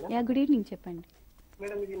 Good evening madam. Good evening, చెప్పండి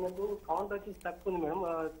మేడం. ఇది నాకు కౌంట్ వచ్చి తక్కువ ఉంది మేడం,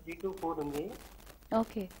 3 to 4 ఉంది.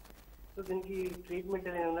 ఓకే, సో దీనికి ట్రీట్మెంట్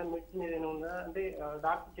ఏదైనా ఉందా, మెడిసిన్ ఏదైనా ఉందా? అంటే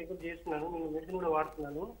డాక్టర్ చెకప్ చేస్తున్నాను, నేను మెడిసిన్ కూడా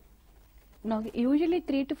వాడుతున్నాను. యూజువల్లీ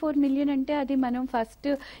 3 to 4 million అంటే అది మనం ఫస్ట్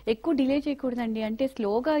ఎక్కువ డిలే చేయకూడదండి. అంటే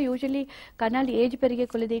స్లోగా యూజువల్లీ కణాలు ఏజ్ పెరిగే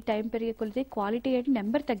కొలది, టైం పెరిగే కొలది క్వాలిటీ అంటే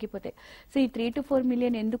నెంబర్ తగ్గిపోతాయి. సో ఈ 3 to 4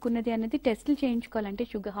 million ఎందుకున్నది అనేది టెస్టులు చేయించుకోవాలి. అంటే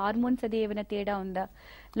షుగర్ హార్మోన్స్ అది ఏమైనా తేడా ఉందా,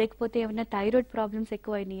 లేకపోతే ఏమైనా థైరాయిడ్ ప్రాబ్లమ్స్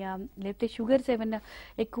ఎక్కువ అయినాయా, లేకపోతే షుగర్స్ ఏమైనా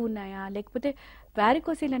ఎక్కువ ఉన్నాయా, లేకపోతే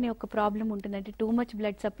వారికోసిల్ అనే ఒక ప్రాబ్లం ఉంటుంది. అంటే టూ మచ్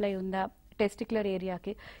బ్లడ్ సప్లై ఉందా టెస్టిక్యులర్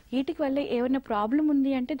ఏరియాకి. వీటికి వల్ల ఏమైనా ప్రాబ్లం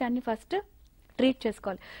ఉంది అంటే దాన్ని ఫస్ట్ ట్రీట్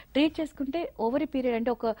చేసుకోవాలి. ట్రీట్ చేసుకుంటే ఓవర్ పీరియడ్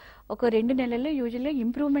అంటే ఒక 2 నెలల్లో యూజువల్గా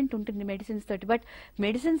ఇంప్రూవ్మెంట్ ఉంటుంది మెడిసిన్స్ తోటి. బట్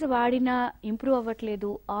మెడిసిన్స్ వాడినా ఇంప్రూవ్ అవ్వట్లేదు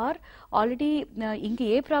ఆర్ ఆల్రెడీ ఇంక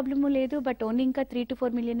ఏ ప్రాబ్లము లేదు బట్ ఓన్లీ ఇంకా 3 to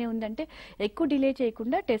 4 million ఉందంటే ఎక్కువ డిలే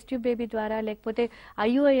చేయకుండా టెస్ట్ ట్యూబ్ బేబీ ద్వారా లేకపోతే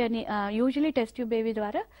ఐయుఐ అని యూజువల్లీ టెస్ట్ ట్యూబ్ బేబీ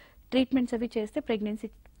ద్వారా ట్రీట్మెంట్స్ అవి చేస్తే ప్రెగ్నెన్సీ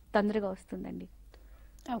తొందరగా వస్తుందండి.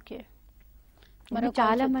 ఓకే,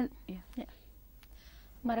 చాలా మంది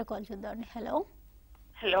మరో కాల్ చూద్దామండి. హలో.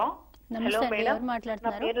 హలో. నమస్తే అండి, ఎవరు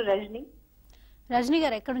మాట్లాడుతున్నారు? పేరు రజని. రజనీ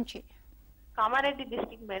గారు ఎక్కడి నుంచి? Kamareddy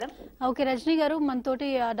district madam. Okay Rajani గారు, మనతోటి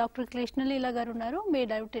డాక్టర్ కృష్ణలీల గారు ఉన్నారు. మీ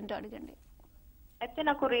డౌట్ ఏంటో అడగండి. అయితే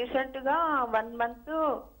నాకు రీసెంట్ గా 1 month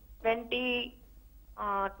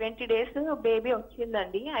 20 days బేబీ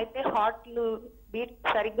వచ్చిందండి. అయితే హార్ట్ బీట్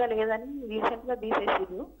సరిగ్గా లేదని రీసెంట్ గా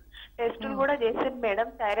తీసేసారు. టెస్టులు కూడా చేసారు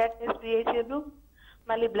మేడం, థైరాయిడ్ టెస్ట్ చేసారు,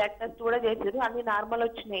 మళ్ళీ బ్లడ్ టెస్ట్ కూడా చేసారు, అన్ని నార్మల్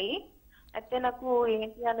వచ్చినాయి. అయితే నాకు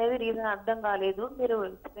ఏంటి అనేది రీజన్ అర్థం కాలేదు, మీరు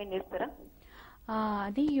ఎక్స్ప్లెయిన్ చేస్తారా?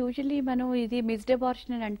 అది యూజువల్లీ మనం ఇది మిస్డ్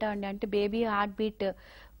అబార్షన్ అని అంటామండి. అంటే బేబీ హార్ట్ బీట్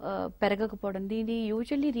పెరగకపోవడం. దీని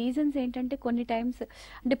యూజువల్లీ రీజన్స్ ఏంటంటే కొన్ని టైమ్స్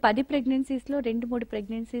అంటే 10 pregnancies-లో 2-3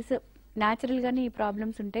 pregnancies న్యాచురల్గానే ఈ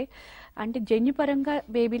ప్రాబ్లమ్స్ ఉంటాయి. అంటే జన్యుపరంగా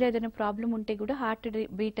బేబీలో ఏదైనా ప్రాబ్లం ఉంటే కూడా హార్ట్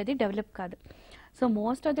బీట్ అది డెవలప్ కాదు. So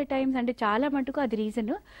most of the times అంటే చాలా మటుకు అది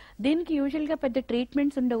రీజన్. దీనికి యూజువల్గా పెద్ద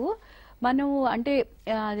ట్రీట్మెంట్స్ ఉండవు. మనం అంటే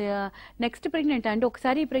నెక్స్ట్ ప్రెగ్నెంట్ అంటే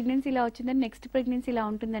ఒకసారి ఈ ప్రెగ్నెన్సీ ఇలా వచ్చిందని నెక్స్ట్ ప్రెగ్నెన్సీ ఇలా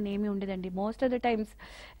ఉంటుందని ఏమీ ఉండదండి. మోస్ట్ ఆఫ్ ద టైమ్స్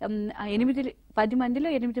 10 మందిలో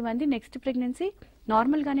 8 మంది నెక్స్ట్ ప్రెగ్నెన్సీ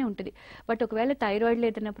నార్మల్గానే ఉంటుంది. బట్ ఒకవేళ థైరాయిడ్లో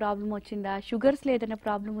ఏదైనా ప్రాబ్లం వచ్చిందా, షుగర్స్లో ఏదైనా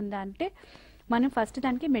ప్రాబ్లం ఉందా అంటే మనం ఫస్ట్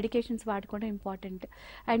దానికి మెడికేషన్స్ వాడుకోవడం ఇంపార్టెంట్.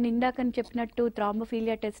 అండ్ ఇందాక చెప్పినట్టు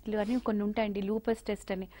థ్రాంబోఫీలియా టెస్ట్లు అని కొన్ని ఉంటాయండి, లూపస్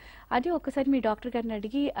టెస్ట్ అని. అది ఒకసారి మీ డాక్టర్ గారిని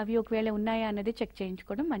అడిగి అవి ఒకవేళ ఉన్నాయా అన్నది చెక్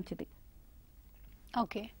చేయించుకోవడం మంచిది.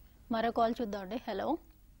 ఓకే, మరో కాల్ చూద్దామండి. హలో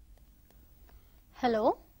హలో,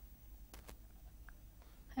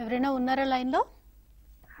 ఎవరైనా ఉన్నారా లైన్లో?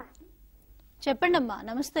 చెప్పండి అమ్మా.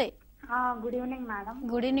 నమస్తే. Good evening madam.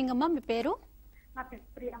 Good evening అమ్మా. మీ పేరు? నా పేరు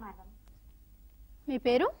ప్రియా మేడం. మీ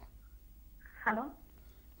పేరు? హలో,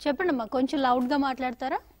 చెప్పండి అమ్మా, కొంచెం లౌడ్గా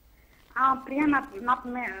మాట్లాడతారా? ప్రియా,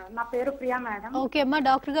 నా పేరు ప్రియా మేడం. ఓకే అమ్మా,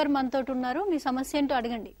 డాక్టర్ గారు మనతో ఉన్నారు, మీ సమస్య ఏంటో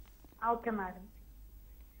అడగండి. Okay madam.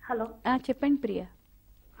 హలో, చెప్పండి Priya.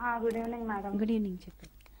 Good evening madam. Good evening.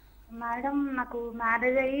 చెప్పండి మేడం. నాకు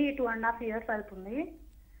మ్యారేజ్ అయ్యి 2.5 years అవుతుంది.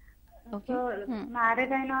 సో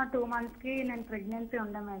మ్యారేజ్ అయిన 2 months కి నేను ప్రెగ్నెన్సీ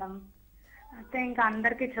ఉండే మేడం. అయితే ఇంకా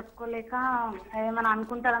అందరికి చెప్పుకోలేక ఏమైనా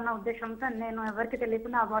అనుకుంటారన్న ఉద్దేశంతో నేను ఎవరికి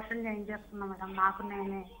తెలియకుండా అబార్షన్ చేయించేస్తున్నా మేడం, నాకు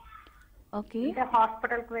నేనే. ఓకే. అంటే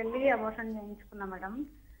హాస్పిటల్ కి వెళ్ళి అబార్షన్ చేయించుకున్నా మేడం.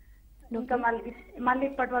 ఇంకా మళ్ళీ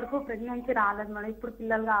ఇప్పటి వరకు ప్రెగ్నెన్సీ రాలేదు మేడం. ఇప్పుడు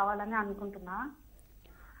పిల్లలు కావాలని అనుకుంటున్నా,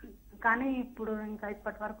 కానీ ఇప్పుడు ఇంకా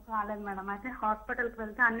ఇప్పటి వరకు కాలేదు మేడం. అయితే హాస్పిటల్కి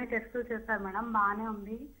వెళ్తే అన్ని టెస్టులు చేశారు మేడం, బాగానే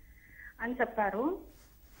ఉంది అని చెప్పారు.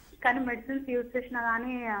 కానీ మెడిసిన్స్ యూజ్ చేసినా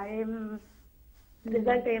కానీ ఏం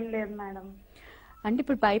రిజల్ట్ ఏం లేదు మేడం. అంటే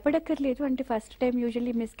ఇప్పుడు భయపడక్కర్లేదు. అంటే ఫస్ట్ టైం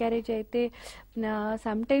యూజువల్లీ మిస్క్యారేజ్ అయితే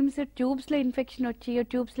సమ్ టైమ్స్ ట్యూబ్స్లో ఇన్ఫెక్షన్ వచ్చి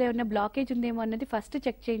ట్యూబ్స్లో ఏమైనా బ్లాకేజ్ ఉందేమో అన్నది first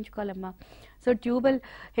check చేయించుకోవాలమ్మా. So tubal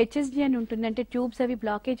HSG అని ఉంటుంది, అంటే ట్యూబ్స్ అవి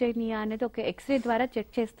బ్లాకేజ్ అయినాయా అనేది ఒక ఎక్స్రే ద్వారా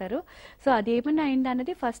చెక్ చేస్తారు. సో అదేమన్నా అయిందా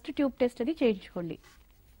అన్నది ఫస్ట్ ట్యూబ్ టెస్ట్ అది చేయించుకోండి.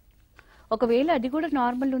 ఒకవేళ అది కూడా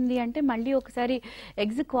నార్మల్ ఉంది అంటే మళ్ళీ ఒకసారి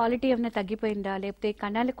ఎగ్స్ క్వాలిటీ ఏమైనా తగ్గిపోయిందా, లేకపోతే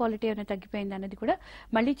కణాల క్వాలిటీ ఏమైనా తగ్గిపోయిందా అన్నది కూడా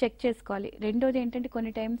మళ్ళీ చెక్ చేసుకోవాలి. రెండోది ఏంటంటే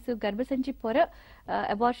కొన్ని టైమ్స్ గర్భసంచి పొర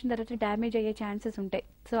అబార్షన్ తర్వాత డ్యామేజ్ అయ్యే ఛాన్సెస్ ఉంటాయి.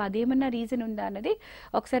 సో అదేమన్నా రీజన్ ఉందా అన్నది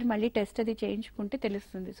ఒకసారి మళ్ళీ టెస్ట్ అది చేయించుకుంటే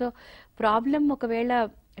తెలుస్తుంది. సో ప్రాబ్లం ఒకవేళ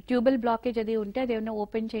ట్యూబల్ బ్లాకేజ్ అది ఉంటే అది ఏమైనా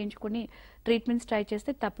ఓపెన్ చేయించుకుని ట్రీట్మెంట్స్ ట్రై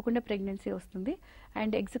చేస్తే తప్పకుండా ప్రెగ్నెన్సీ వస్తుంది.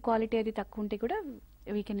 అండ్ ఎగ్స్ క్వాలిటీ అది తక్కువ ఉంటే కూడా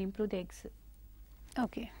we can improve the eggs.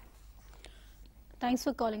 Okay, thanks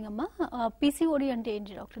for calling అమ్మా. పీసీఓడి అంటే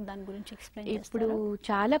ఏంటి డాక్టర్, దాని గురించి ఎక్స్ప్లెయిన్ ఇప్పుడు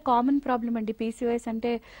చాలా కామన్ ప్రాబ్లం అండి పీసీఓఎస్.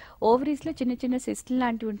 అంటే ఓవరీస్లో చిన్న చిన్న సిస్టులు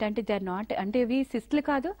లాంటివి ఉంటాయి. అంటే దే ఆర్ నాట్, అంటే ఇవి సిస్టులు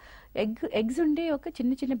కాదు, ఎగ్స్ ఉండే ఒక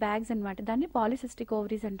చిన్న చిన్న బ్యాగ్స్ అనమాట. దాన్ని పాలిసిస్టిక్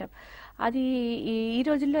ఓవరీస్ అంటాం. అది ఈ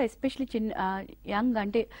రోజుల్లో ఎస్పెషల్లీ యంగ్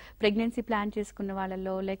అంటే ప్రెగ్నెన్సీ ప్లాన్ చేసుకున్న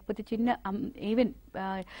వాళ్ళలో, లేకపోతే చిన్న ఈవెన్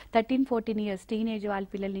 13-14 years టీనేజ్ వాళ్ళ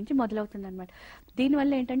పిల్లల నుంచి మొదలవుతుంది అనమాట.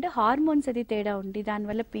 దీనివల్ల ఏంటంటే హార్మోన్స్ అది తేడా ఉండి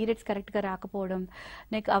దానివల్ల పీరియడ్స్ కరెక్ట్గా రాకపోవడం,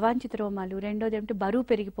 నెక్స్ట్ అవాంఛిత రోమాలు, రెండోది ఏమిటి బరువు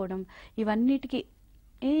పెరిగిపోవడం, ఇవన్నిటికీ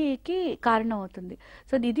కారణం అవుతుంది.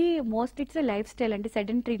 సో ఇది మోస్ట్ ఇట్స్ లైఫ్ స్టైల్. అంటే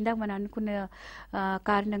సెడెంటరీ, ఇందాక మనం అనుకున్న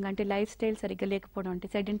కారణంగా అంటే లైఫ్ స్టైల్ సరిగ్గా లేకపోవడం, అంటే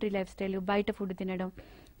సెడెంటరీ లైఫ్ స్టైల్, బయట ఫుడ్ తినడం,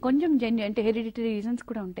 కొంచెం అంటే హెరిడిటరీ రీజన్స్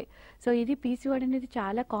కూడా ఉంటాయి. సో ఇది పీసీఓడి అనేది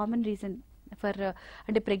చాలా కామన్ రీజన్ ఫర్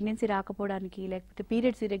అంటే ప్రెగ్నెన్సీ రాకపోవడానికి, లేకపోతే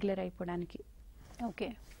పీరియడ్స్ ఇరెగ్యులర్ అయిపోవడానికి. ఓకే,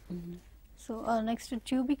 సో నెక్స్ట్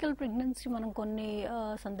ట్యూబికల్ ప్రెగ్నెన్సీ మనం కొన్ని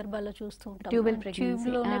సందర్భాల్లో చూస్తూ ఉంటాం.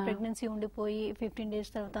 ట్యూబ్లోనే ప్రెగ్నెన్సీ ఉండిపోయి 15 days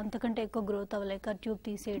తర్వాత అంతకంటే ఎక్కువ గ్రోత్ అవ్వలేక ట్యూబ్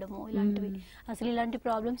తీసేయడము, ఇలాంటివి. అసలు ఇలాంటి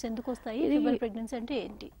ప్రాబ్లమ్స్ ఎందుకు వస్తాయి? ట్యూబల్ ప్రెగ్నెన్సీ అంటే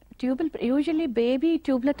ఏంటి? ట్యూబల్ యూజువల్లీ బేబీ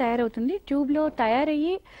ట్యూబ్లో తయారవుతుంది, ట్యూబ్లో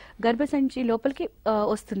తయారయ్యి గర్భసంచి లోపలికి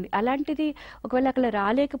వస్తుంది. అలాంటిది ఒకవేళ అక్కడ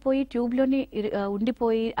రాలేకపోయి ట్యూబ్లోనే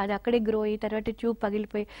ఉండిపోయి అది అక్కడే గ్రో అయ్యి తర్వాత ట్యూబ్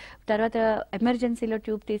పగిలిపోయి తర్వాత ఎమర్జెన్సీలో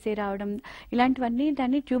ట్యూబ్ తీసే రావడం, ఇలాంటివన్నీ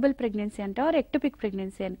దాన్ని ట్యూబల్ ప్రెగ్నెన్సీ అంటారు, ఆర్ ఎక్టోపిక్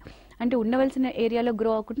ప్రెగ్నెన్సీ అని. అంటే ఉండవలసిన ఏరియాలో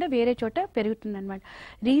గ్రో అవ్వకుండా వేరే చోట పెరుగుతుంది అనమాట.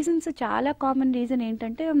 రీజన్స్ చాలా కామన్ రీజన్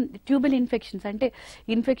ఏంటంటే ట్యూబల్ ఇన్ఫెక్షన్స్, అంటే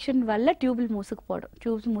ఇన్ఫెక్షన్ వల్ల ట్యూబ్స్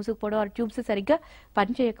మూసుకుపోవడం ఆర్ ట్యూబ్స్ సరిగ్గా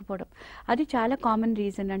పనిచేయకపోవడం, అది చాలా కామన్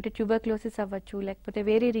రీజన్. అంటే ట్యూబర్క్లోసిస్ అవ్వచ్చు, లేకపోతే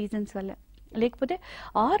వేరే రీజన్స్ వల్ల, లేకపోతే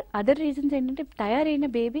ఆర్ అదర్ రీజన్స్ ఏంటంటే తయారైన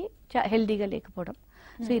బేబీ హెల్దీగా లేకపోవడం.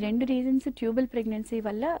 సో ఈ రెండు రీజన్స్ ట్యూబల్ ప్రెగ్నెన్సీ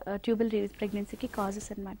వల్ల ట్యూబల్ ప్రెగ్నెన్సీకి కాజెస్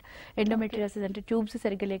అనమాట. ఎండోమెట్రియోసిస్ అంటే ట్యూబ్స్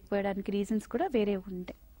సరిగ్గా లేకపోవడానికి రీజన్స్ కూడా వేరే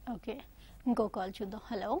ఉంటాయి. ఓకే, ఇంకో కాల్ చూద్దాం.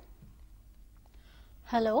 హలో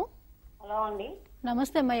హలో హలో అండి.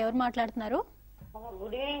 నమస్తే అమ్మా, ఎవరు మాట్లాడుతున్నారు?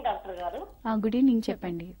 గుడ్ ఈవినింగ్ డాక్టర్ గారు. గుడ్ ఈవినింగ్,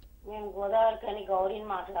 చెప్పండి. నేను గోదావరి కని గౌరీని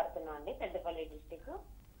మాట్లాడుతున్నా అండి, పెద్దపల్లి డిస్టిక్.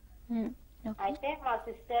 అయితే మా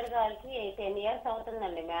సిస్టర్ గారికి 10 years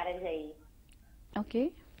అవుతుందండి మ్యారేజ్ అయ్యి. ఓకే.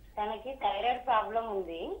 తనకి థైరాయిడ్ ప్రాబ్లం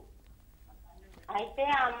ఉంది. అయితే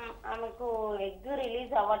ఆమెకు ఎగ్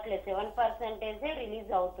రిలీజ్ అవ్వట్లేదు, 7%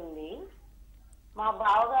 రిలీజ్ అవుతుంది. మా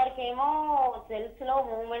బావగారికి ఏమో సెల్స్ లో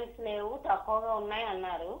మూమెంట్స్ లేవు, తక్కువగా ఉన్నాయి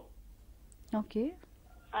అన్నారు. ఓకే.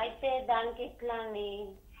 అయితే దానికి ఎట్లా అండి,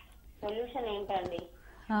 సొల్యూషన్ ఏంటండి?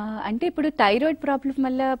 అంటే ఇప్పుడు థైరాయిడ్ ప్రాబ్లం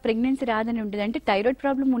వల్ల ప్రెగ్నెన్సీ రాదని ఉంటుంది. అంటే థైరాయిడ్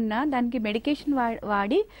ప్రాబ్లం ఉన్నా దానికి మెడికేషన్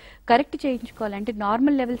వాడి కరెక్ట్ చేయించుకోవాలి. అంటే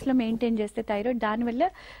నార్మల్ లెవెల్స్లో మెయింటైన్ చేస్తే థైరాయిడ్, దానివల్ల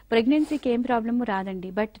ప్రెగ్నెన్సీకి ఏం ప్రాబ్లము రాదండి.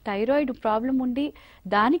 బట్ థైరాయిడ్ ప్రాబ్లం ఉండి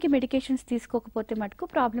దానికి మెడికేషన్స్ తీసుకోకపోతే మటుకు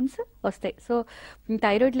ప్రాబ్లమ్స్ వస్తాయి. సో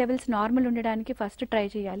థైరాయిడ్ లెవెల్స్ నార్మల్ ఉండడానికి ఫస్ట్ ట్రై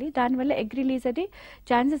చేయాలి. దానివల్ల ఎగ్ రిలీజ్ అది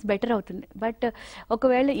ఛాన్సెస్ బెటర్ అవుతుంది. బట్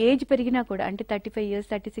ఒకవేళ ఏజ్ పెరిగినా కూడా, అంటే 35 years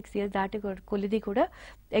 36 years దాటి కొలిది కూడా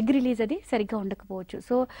ఎగ్ రిలీజ్ అది సరిగ్గా ఉండకపోవచ్చు.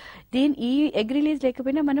 సో ఈ ఎగ్ రిలీజ్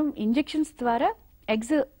లేకపోయినా మనం ఇంజెక్షన్స్ ద్వారా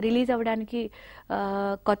ఎగ్స్ రిలీజ్ అవ్వడానికి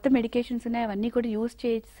కొత్త మెడికేషన్స్ ఉన్నాయి, అవన్నీ కూడా యూజ్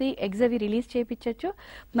చేసి ఎగ్స్ అవి రిలీజ్ చేయించవచ్చు.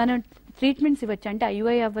 మనం ట్రీట్మెంట్స్ ఇవ్వచ్చు, అంటే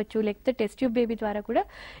ఐయుఐ అవ్వచ్చు, లేకపోతే టెస్ట్ ట్యూబ్ బేబీ ద్వారా కూడా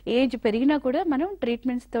ఏజ్ పెరిగినా కూడా మనం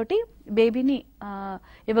ట్రీట్మెంట్స్ తోటి బేబీని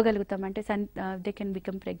ఇవ్వగలుగుతాం. అంటే they can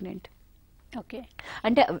become pregnant. Okay,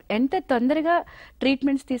 అంటే ఎంత తొందరగా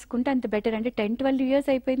ట్రీట్మెంట్స్ తీసుకుంటే అంత బెటర్. అంటే 10-12 years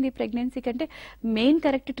అయిపోయింది ప్రెగ్నెన్సీ కంటే మెయిన్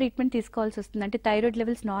కరెక్ట్ ట్రీట్మెంట్ తీసుకోవాల్సి వస్తుంది. అంటే థైరాయిడ్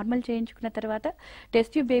లెవెల్స్ నార్మల్ చేయించుకున్న తర్వాత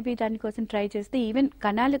టెస్ట్ ట్యూబ్ బేబీ దానికోసం ట్రై చేస్తే ఈవెన్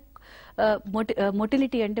కణాలు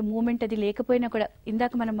మొటిలిటీ అంటే మూమెంట్ అది లేకపోయినా కూడా,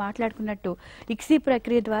 ఇందాక మనం మాట్లాడుకున్నట్టు ఇక్సీ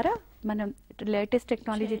ప్రక్రియ ద్వారా మనం లేటెస్ట్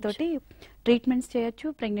టెక్నాలజీ తోటి ట్రీట్మెంట్స్ చేయొచ్చు.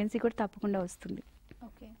 ప్రెగ్నెన్సీ కూడా తప్పకుండా వస్తుంది.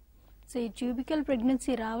 ఓకే, సో ఈ ట్యూబికల్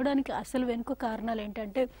ప్రెగ్నెన్సీ రావడానికి అసలు వెనుక కారణాలు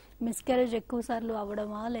ఏంటంటే మిస్క్యారేజ్ ఎక్కువ సార్లు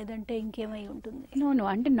అవ్వడమా, లేదంటే ఇంకేమై ఉంటుంది? నో,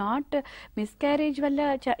 అంటే నాట్ మిస్క్యారేజ్ వల్ల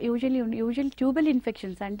యూజువల్ ట్యూబల్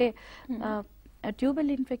ఇన్ఫెక్షన్స్, అంటే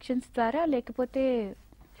ట్యూబల్ ఇన్ఫెక్షన్స్ ద్వారా, లేకపోతే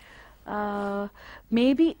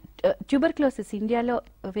మేబీ ట్యూబర్క్లోసిస్ ఇండియాలో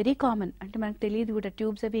వెరీ కామన్. అంటే మనకు తెలియదు కూడా,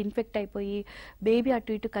 ట్యూబ్స్ అవి ఇన్ఫెక్ట్ అయిపోయి బేబీ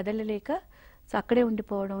అటు ఇటు కదలలేక సో అక్కడే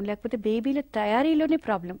ఉండిపోవడం, లేకపోతే బేబీల తయారీలోనే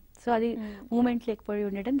ప్రాబ్లం, సో అది మూమెంట్ లేకపోయి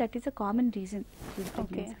ఉండడం, that is a common reason.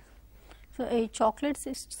 Okay, so ఈ చాక్లెట్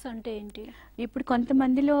సిస్ట్స్ అంటే ఏంటి? ఇప్పుడు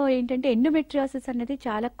కొంతమందిలో ఏంటంటే ఎండోమెట్రియోసిస్ అనేది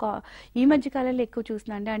చాలా ఈ మధ్య కాలంలో ఎక్కువ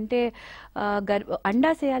చూస్తున్నాం. అంటే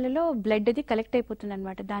అండాశయాలలో బ్లడ్ అది కలెక్ట్ అయిపోతుంది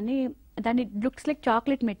అనమాట. దాన్ని looks like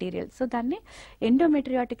chocolate material, so దాన్ని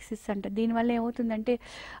ఎండోమెట్రియాటిక్ సిస్ అంటారు. దీనివల్ల ఏమవుతుందంటే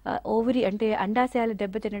ఓవరీ అంటే అండాశయాలు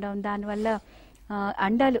దెబ్బతినడం, దానివల్ల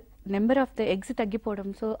అండాలు నెంబర్ ఆఫ్ ద ఎగ్స్ తగ్గిపోవడం,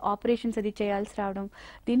 సో ఆపరేషన్స్ అది చేయాల్సి రావడం,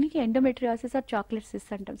 దీనికి ఎండోమెట్రియాసిస్ ఆర్ చాక్లెట్ సిస్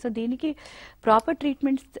అంటాం. సో దీనికి ప్రాపర్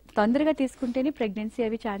ట్రీట్మెంట్స్ తొందరగా తీసుకుంటేనే ప్రెగ్నెన్సీ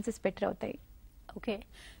అవి ఛాన్సెస్ బెటర్ అవుతాయి. ఓకే,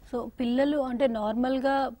 సో పిల్లలు అంటే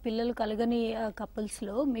నార్మల్గా పిల్లలు కలగని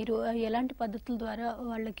కపుల్స్లో మీరు ఎలాంటి పద్ధతుల ద్వారా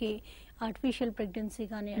వాళ్ళకి ఆర్టిఫిషియల్ ప్రెగ్నెన్సీ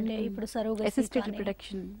కానీ, అంటే ఇప్పుడు సరోగసీ కానీ,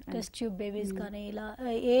 టెస్ట్ ట్యూబ్ బేబీస్ కానీ, ఇలా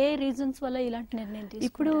ఏ రీజన్స్ వల్ల ఇలాంటి నిర్ణయం తీసుకుంటారు?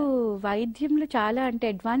 ఇప్పుడు వైద్యంలో చాలా అంటే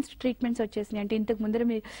అడ్వాన్స్డ్ ట్రీట్మెంట్స్ వచ్చేసినాయి. అంటే ఇంతకు ముందర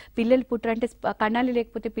మీ పిల్లలు పుట్టరు, అంటే కణాలు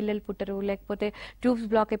లేకపోతే పిల్లలు పుట్టరు, లేకపోతే ట్యూబ్స్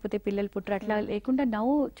బ్లాక్ అయిపోతే పిల్లలు పుట్టరు, అట్లా లేకుండా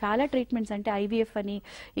నవ్వు చాలా ట్రీట్మెంట్స్, అంటే ఐవీఎఫ్ అని,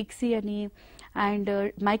 ఇక్సీ అని, అండ్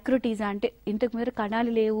మైక్రోటీజా, అంటే ఇంతకు ముందర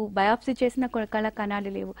కణాలు లేవు, బయాప్సీ చేసిన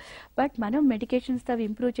కణాలు లేవు, బట్ మనం మెడికేషన్స్తో అవి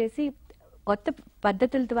ఇంప్రూవ్ చేసి కొత్త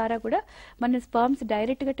పద్ధతుల ద్వారా కూడా మన స్పర్మ్స్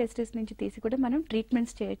డైరెక్ట్గా టెస్టిస్ నుంచి తీసి కూడా మనం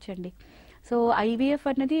ట్రీట్మెంట్స్ చేయొచ్చండి. సో ఐవీఎఫ్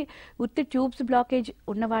అన్నది ఉత్తి ట్యూబ్స్ బ్లాకేజ్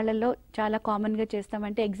ఉన్న వాళ్ళల్లో చాలా కామన్గా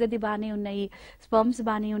చేస్తామంటే ఎగ్స్ అది బాగానే ఉన్నాయి, స్పర్మ్స్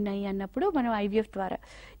బాగానే ఉన్నాయి అన్నప్పుడు మనం ఐవీఎఫ్ ద్వారా.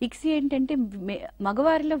 ఇక్సీ ఏంటంటే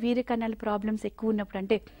మగవారిలో వీర్య కణాల ప్రాబ్లమ్స్ ఎక్కువ ఉన్నప్పుడు,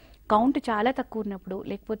 అంటే కౌంట్ చాలా తక్కువ ఉన్నప్పుడు,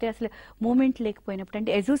 లేకపోతే అసలు మూమెంట్ లేకపోయినప్పుడు,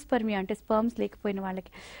 అంటే ఎజోస్పర్మియా అంటే స్పర్మ్స్ లేకపోయిన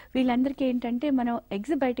వాళ్ళకి, వీళ్ళందరికీ ఏంటంటే మనం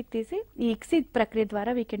ఎగ్స్ బయటకు తీసి ఈ ఇక్సీ ప్రక్రియ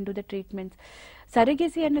ద్వారా we can do the treatments.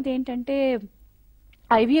 Surrogacy అన్నది ఏంటంటే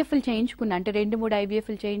ఐవీఎఫ్లు చేయించుకున్నా, అంటే 2-3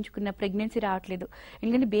 ఐవీఎఫ్లు చేయించుకున్న ప్రెగ్నెన్సీ రావట్లేదు,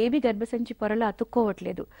 ఎందుకంటే బేబీ గర్భసంచి పొరలో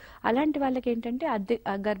అతుక్కోవట్లేదు. అలాంటి వాళ్ళకి ఏంటంటే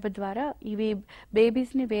గర్భ ద్వారా ఇవి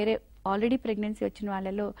బేబీస్ని వేరే ఆల్రెడీ ప్రెగ్నెన్సీ వచ్చిన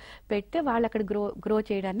వాళ్ళలో పెడితే వాళ్ళు అక్కడ గ్రో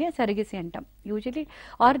చేయడాన్ని సరగసీ అంటాం యూజువలీ.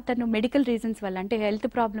 ఆర్ తను మెడికల్ రీజన్స్ వల్ల, అంటే హెల్త్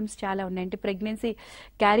ప్రాబ్లమ్స్ చాలా ఉన్నాయి, అంటే ప్రెగ్నెన్సీ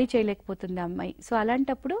క్యారీ చేయలేకపోతుంది అమ్మాయి, సో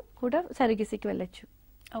అలాంటప్పుడు కూడా సరగసీకి వెళ్ళొచ్చు.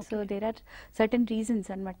 So there are certain reasons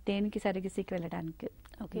అన్నమాట దేనికి సరగసీకి వెళ్ళడానికి.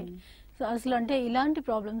 ఓకే, సో అసలు అంటే ఇలాంటి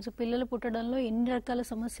ప్రాబ్లమ్స్ పిల్లలు పుట్టడంలో ఎన్ని రకాల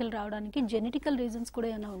సమస్యలు రావడానికి జెనెటికల్ రీజన్స్ కూడా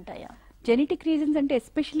ఏమైనా ఉంటాయా? జెనెటిక్ రీజన్స్ అంటే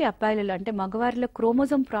ఎస్పెషల్లీ అబ్బాయిలలో, అంటే మగవారిలో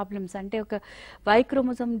క్రోమోజోమ్ ప్రాబ్లమ్స్, అంటే ఒక వై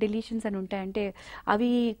క్రోమోజోమ్ డిలీషన్స్ అని ఉంటాయి, అంటే అవి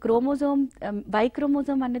వై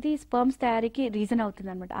క్రోమోజోమ్ అన్నది స్పర్మ్స్ తయారీకి రీజన్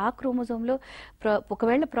అవుతుంది అనమాట. ఆ క్రోమోజోమ్లో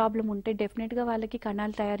ఒకవేళ ప్రాబ్లం ఉంటే డెఫినెట్గా వాళ్ళకి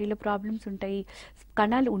కణాల తయారీలో ప్రాబ్లమ్స్ ఉంటాయి,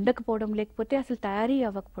 కణాలు ఉండకపోవడం, లేకపోతే అసలు తయారీ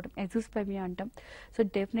అవ్వకపోవడం, ఎజోస్పర్మియా అంటాం. సో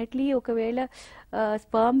డెఫినెట్లీ ఒకవేళ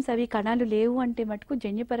స్పర్మ్స్ అవి కణాలు లేవు అంటే మటుకు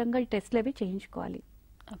జన్యుపరంగా టెస్ట్లు అవి చేయించుకోవాలి.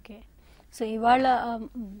 ఓకే, సో ఇవాళ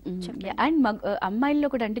అండ్ అమ్మాయిల్లో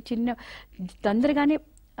కూడా అంటే తొందరగానే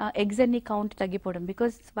ఎగ్స్ అన్ని కౌంట్ తగ్గిపోవడం,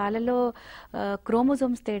 బికాస్ వాళ్ళలో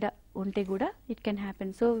క్రోమోజోమ్స్ తేడా ఉంటే కూడా ఇట్ కెన్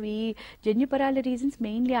హ్యాపెన్. సో ఈ జన్యుపరాల రీజన్స్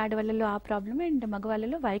మెయిన్లీ ఆడవాళ్ళలో ఆ ప్రాబ్లమ్, అండ్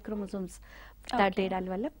మగవాళ్ళలో వై క్రోమోజోమ్స్ తేడాల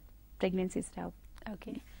వల్ల ప్రెగ్నెన్సీస్ రావు.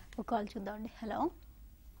 ఓకే, ఒక కాల్ చూద్దామండి. హలో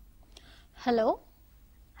హలో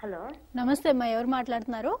హలో, నమస్తే అమ్మా, ఎవరు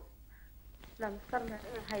మాట్లాడుతున్నారు? నమస్కారం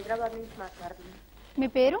మేడం, హైదరాబాద్ నుంచి మాట్లాడుతున్నాను. మీ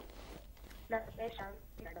పేరు? నా పేరు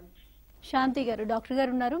శాంతి మేడం. శాంతి గారు, డాక్టర్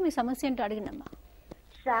గారు ఉన్నారు, మీ సమస్య ఏంటో అడగండి అమ్మా.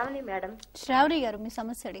 శ్రావణి మేడం. శ్రావణి గారు, మీ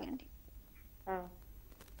సమస్య అడగండి.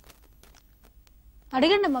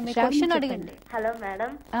 అడగండి అమ్మా, మీ క్వశ్చన్ అడగండి. Hello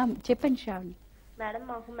madam. చెప్పండి శ్రావణి. మేడం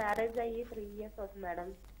మాకు మ్యారేజ్ అయ్యి 3 years అవుతుంది madam.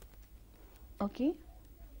 Okay.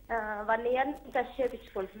 1 year test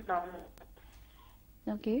చేయించుకుంటున్నాము.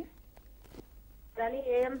 Okay. కానీ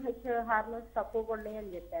AMH హార్మోన్స్ తక్కువగా ఉన్నాయి అని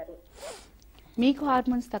చెప్పారు. మీకు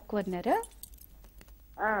హార్మోన్స్ తక్కువ అన్నారా?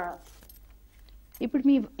 ఇప్పుడు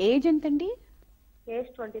మీ ఏజ్ ఎంతండి? Age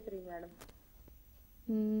 23 madam.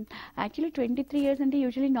 యాక్చువల్లీ 23 years అంటే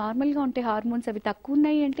యూజువలీ నార్మల్గా ఉంటాయి హార్మోన్స్. అవి తక్కువ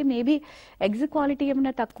ఉన్నాయి అంటే మేబీ ఎగ్స్ క్వాలిటీ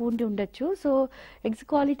ఏమైనా తక్కువ ఉండి ఉండొచ్చు. సో ఎగ్స్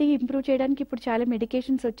క్వాలిటీ ఇంప్రూవ్ చేయడానికి ఇప్పుడు చాలా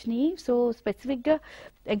మెడికేషన్స్ వచ్చినాయి. సో స్పెసిఫిక్గా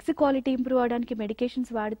ఎగ్స్ క్వాలిటీ ఇంప్రూవ్ అవడానికి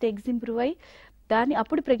మెడికేషన్స్ వాడితే ఎగ్స్ ఇంప్రూవ్ అయ్యి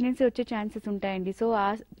అప్పుడు ప్రెగ్నెన్సీ వచ్చే ఛాన్సెస్ ఉంటాయండి. సో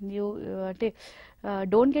అంటే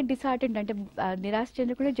డోంట్ గెట్ డిసార్టెండ్, అంటే నిరాశ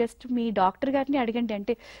చెందకుండా జస్ట్ మీ డాక్టర్ గారిని అడగండి.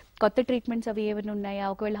 అంటే కొత్త ట్రీట్మెంట్స్ అవి ఏమైనా ఉన్నాయా,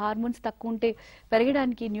 ఒకవేళ హార్మోన్స్ తక్కువ ఉంటే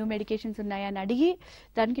పెరగడానికి న్యూ మెడికేషన్స్ ఉన్నాయా అని అడిగి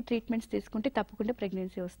దానికి ట్రీట్మెంట్స్ తీసుకుంటే తప్పకుండా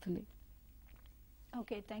ప్రెగ్నెన్సీ వస్తుంది.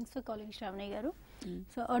 Okay, thanks for calling Shravani గారు.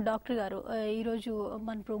 సో డాక్టర్ గారు, ఈరోజు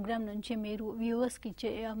మన ప్రోగ్రామ్ నుంచి మీరు వ్యూవర్స్కి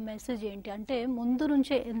ఇచ్చే మెసేజ్ ఏంటి అంటే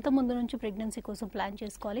ఎంత ముందు నుంచి ప్రెగ్నెన్సీ కోసం ప్లాన్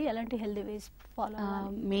చేసుకోవాలి, ఎలాంటి హెల్తీ వేస్ ఫాలో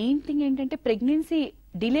అవ్వాలి? మెయిన్ థింగ్ ఏంటంటే ప్రెగ్నెన్సీ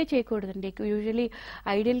డిలే చేయకూడదండి. యూజువలీ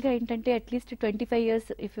ఐడియల్గా ఏంటంటే అట్లీస్ట్ 25 years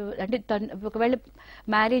అంటే ఒకవేళ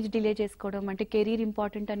మ్యారేజ్ డిలే చేసుకోవడం, అంటే కెరీర్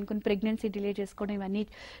ఇంపార్టెంట్ అనుకుని ప్రెగ్నెన్సీ డిలే చేసుకోవడం, ఇవన్నీ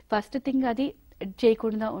ఫస్ట్ థింగ్ అది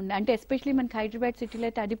చేయకుండా ఉండాలి. అంటే ఎస్పెషలీ మనకి హైదరాబాద్ సిటీలో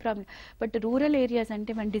అయితే అది ప్రాబ్లం. బట్ రూరల్ ఏరియాస్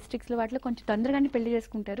అంటే మన డిస్ట్రిక్ట్స్లో వాటిలో కొంచెం తొందరగానే పెళ్లి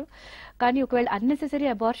చేసుకుంటారు. కానీ ఒకవేళ అన్నెసెసరీ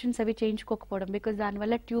అబార్షన్స్ అవి చేయించుకోకపోవడం, బికాజ్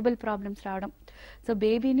దానివల్ల ట్యూబల్ ప్రాబ్లమ్స్ రావడం. సో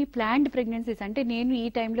బేబీని ప్లాన్డ్ ప్రెగ్నెన్సీస్, అంటే నేను ఈ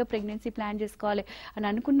టైంలో ప్రెగ్నెన్సీ ప్లాన్ చేసుకోవాలి అని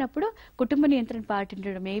అనుకున్నప్పుడు కుటుంబ నియంత్రణ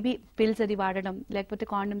పాటించడం, మేబీ పిల్స్ అది వాడడం, లేకపోతే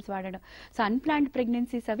కాండమ్స్ వాడడం. సో అన్ప్లాన్డ్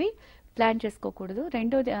ప్రెగ్నెన్సీస్ అవి ప్లాన్ చేసుకోకూడదు.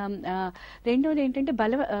 రెండోది ఏంటంటే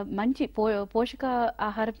మంచి పోషక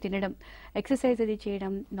ఆహారం తినడం, ఎక్సర్సైజ్ అది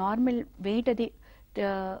చేయడం, నార్మల్ వెయిట్ అది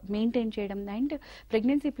మెయింటైన్ చేయడం, అండ్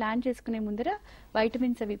ప్రెగ్నెన్సీ ప్లాన్ చేసుకునే ముందర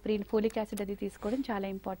వైటమిన్స్ అవి ఫోలిక్ యాసిడ్ అది తీసుకోవడం చాలా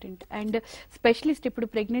ఇంపార్టెంట్. అండ్ స్పెషలిస్ట్, ఇప్పుడు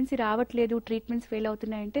ప్రెగ్నెన్సీ రావట్లేదు, ట్రీట్మెంట్స్ ఫెయిల్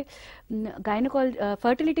అవుతున్నాయంటే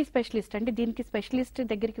ఫర్టిలిటీ స్పెషలిస్ట్, అంటే దీనికి స్పెషలిస్ట్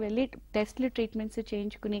దగ్గరికి వెళ్ళి టెస్ట్లు ట్రీట్మెంట్స్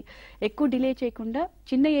చేయించుకుని ఎక్కువ డిలే చేయకుండా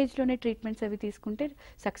చిన్న ఏజ్లోనే ట్రీట్మెంట్స్ అవి తీసుకుంటే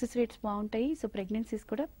సక్సెస్ రేట్స్ బాగుంటాయి. సో ప్రెగ్నెన్సీస్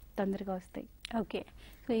కూడా తొందరగా వస్తాయి. ఓకే,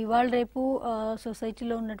 సో ఇవాళ రేపు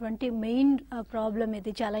సొసైటీలో ఉన్నటువంటి మెయిన్ ప్రాబ్లం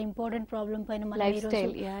ఇది, చాలా ఇంపార్టెంట్ ప్రాబ్లం పైన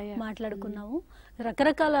మనం మాట్లాడుకున్నాము.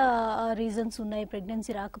 రకరకాల రీజన్స్ ఉన్నాయి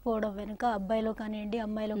ప్రెగ్నెన్సీ రాకపోవడం వెనుక. అబ్బాయిలో కానివ్వండి,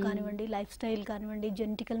 అమ్మాయిలో కానివ్వండి, లైఫ్ స్టైల్ కానివ్వండి,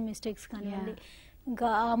 జెనెటికల్ మిస్టేక్స్ కానివ్వండి, ఇంకా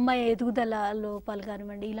అమ్మాయి ఎదుగుదల లోపాలు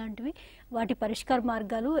కానివ్వండి, ఇలాంటివి. వాటి పరిష్కార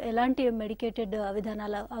మార్గాలు, ఎలాంటి మెడికేటెడ్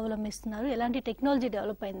విధానాలు అవలంబిస్తున్నారు, ఎలాంటి టెక్నాలజీ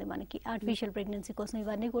డెవలప్ అయింది మనకి ఆర్టిఫిషియల్ ప్రెగ్నెన్సీ కోసం,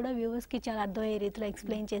 ఇవన్నీ కూడా వ్యూవర్స్కి చాలా అర్థమయ్యే రీతిలో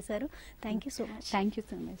ఎక్స్ప్లెయిన్ చేశారు. Thank you so much. Thank you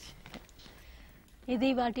so much.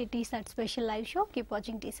 ఇది వాటి T-SAT special live show. Keep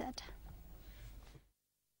watching T-SAT.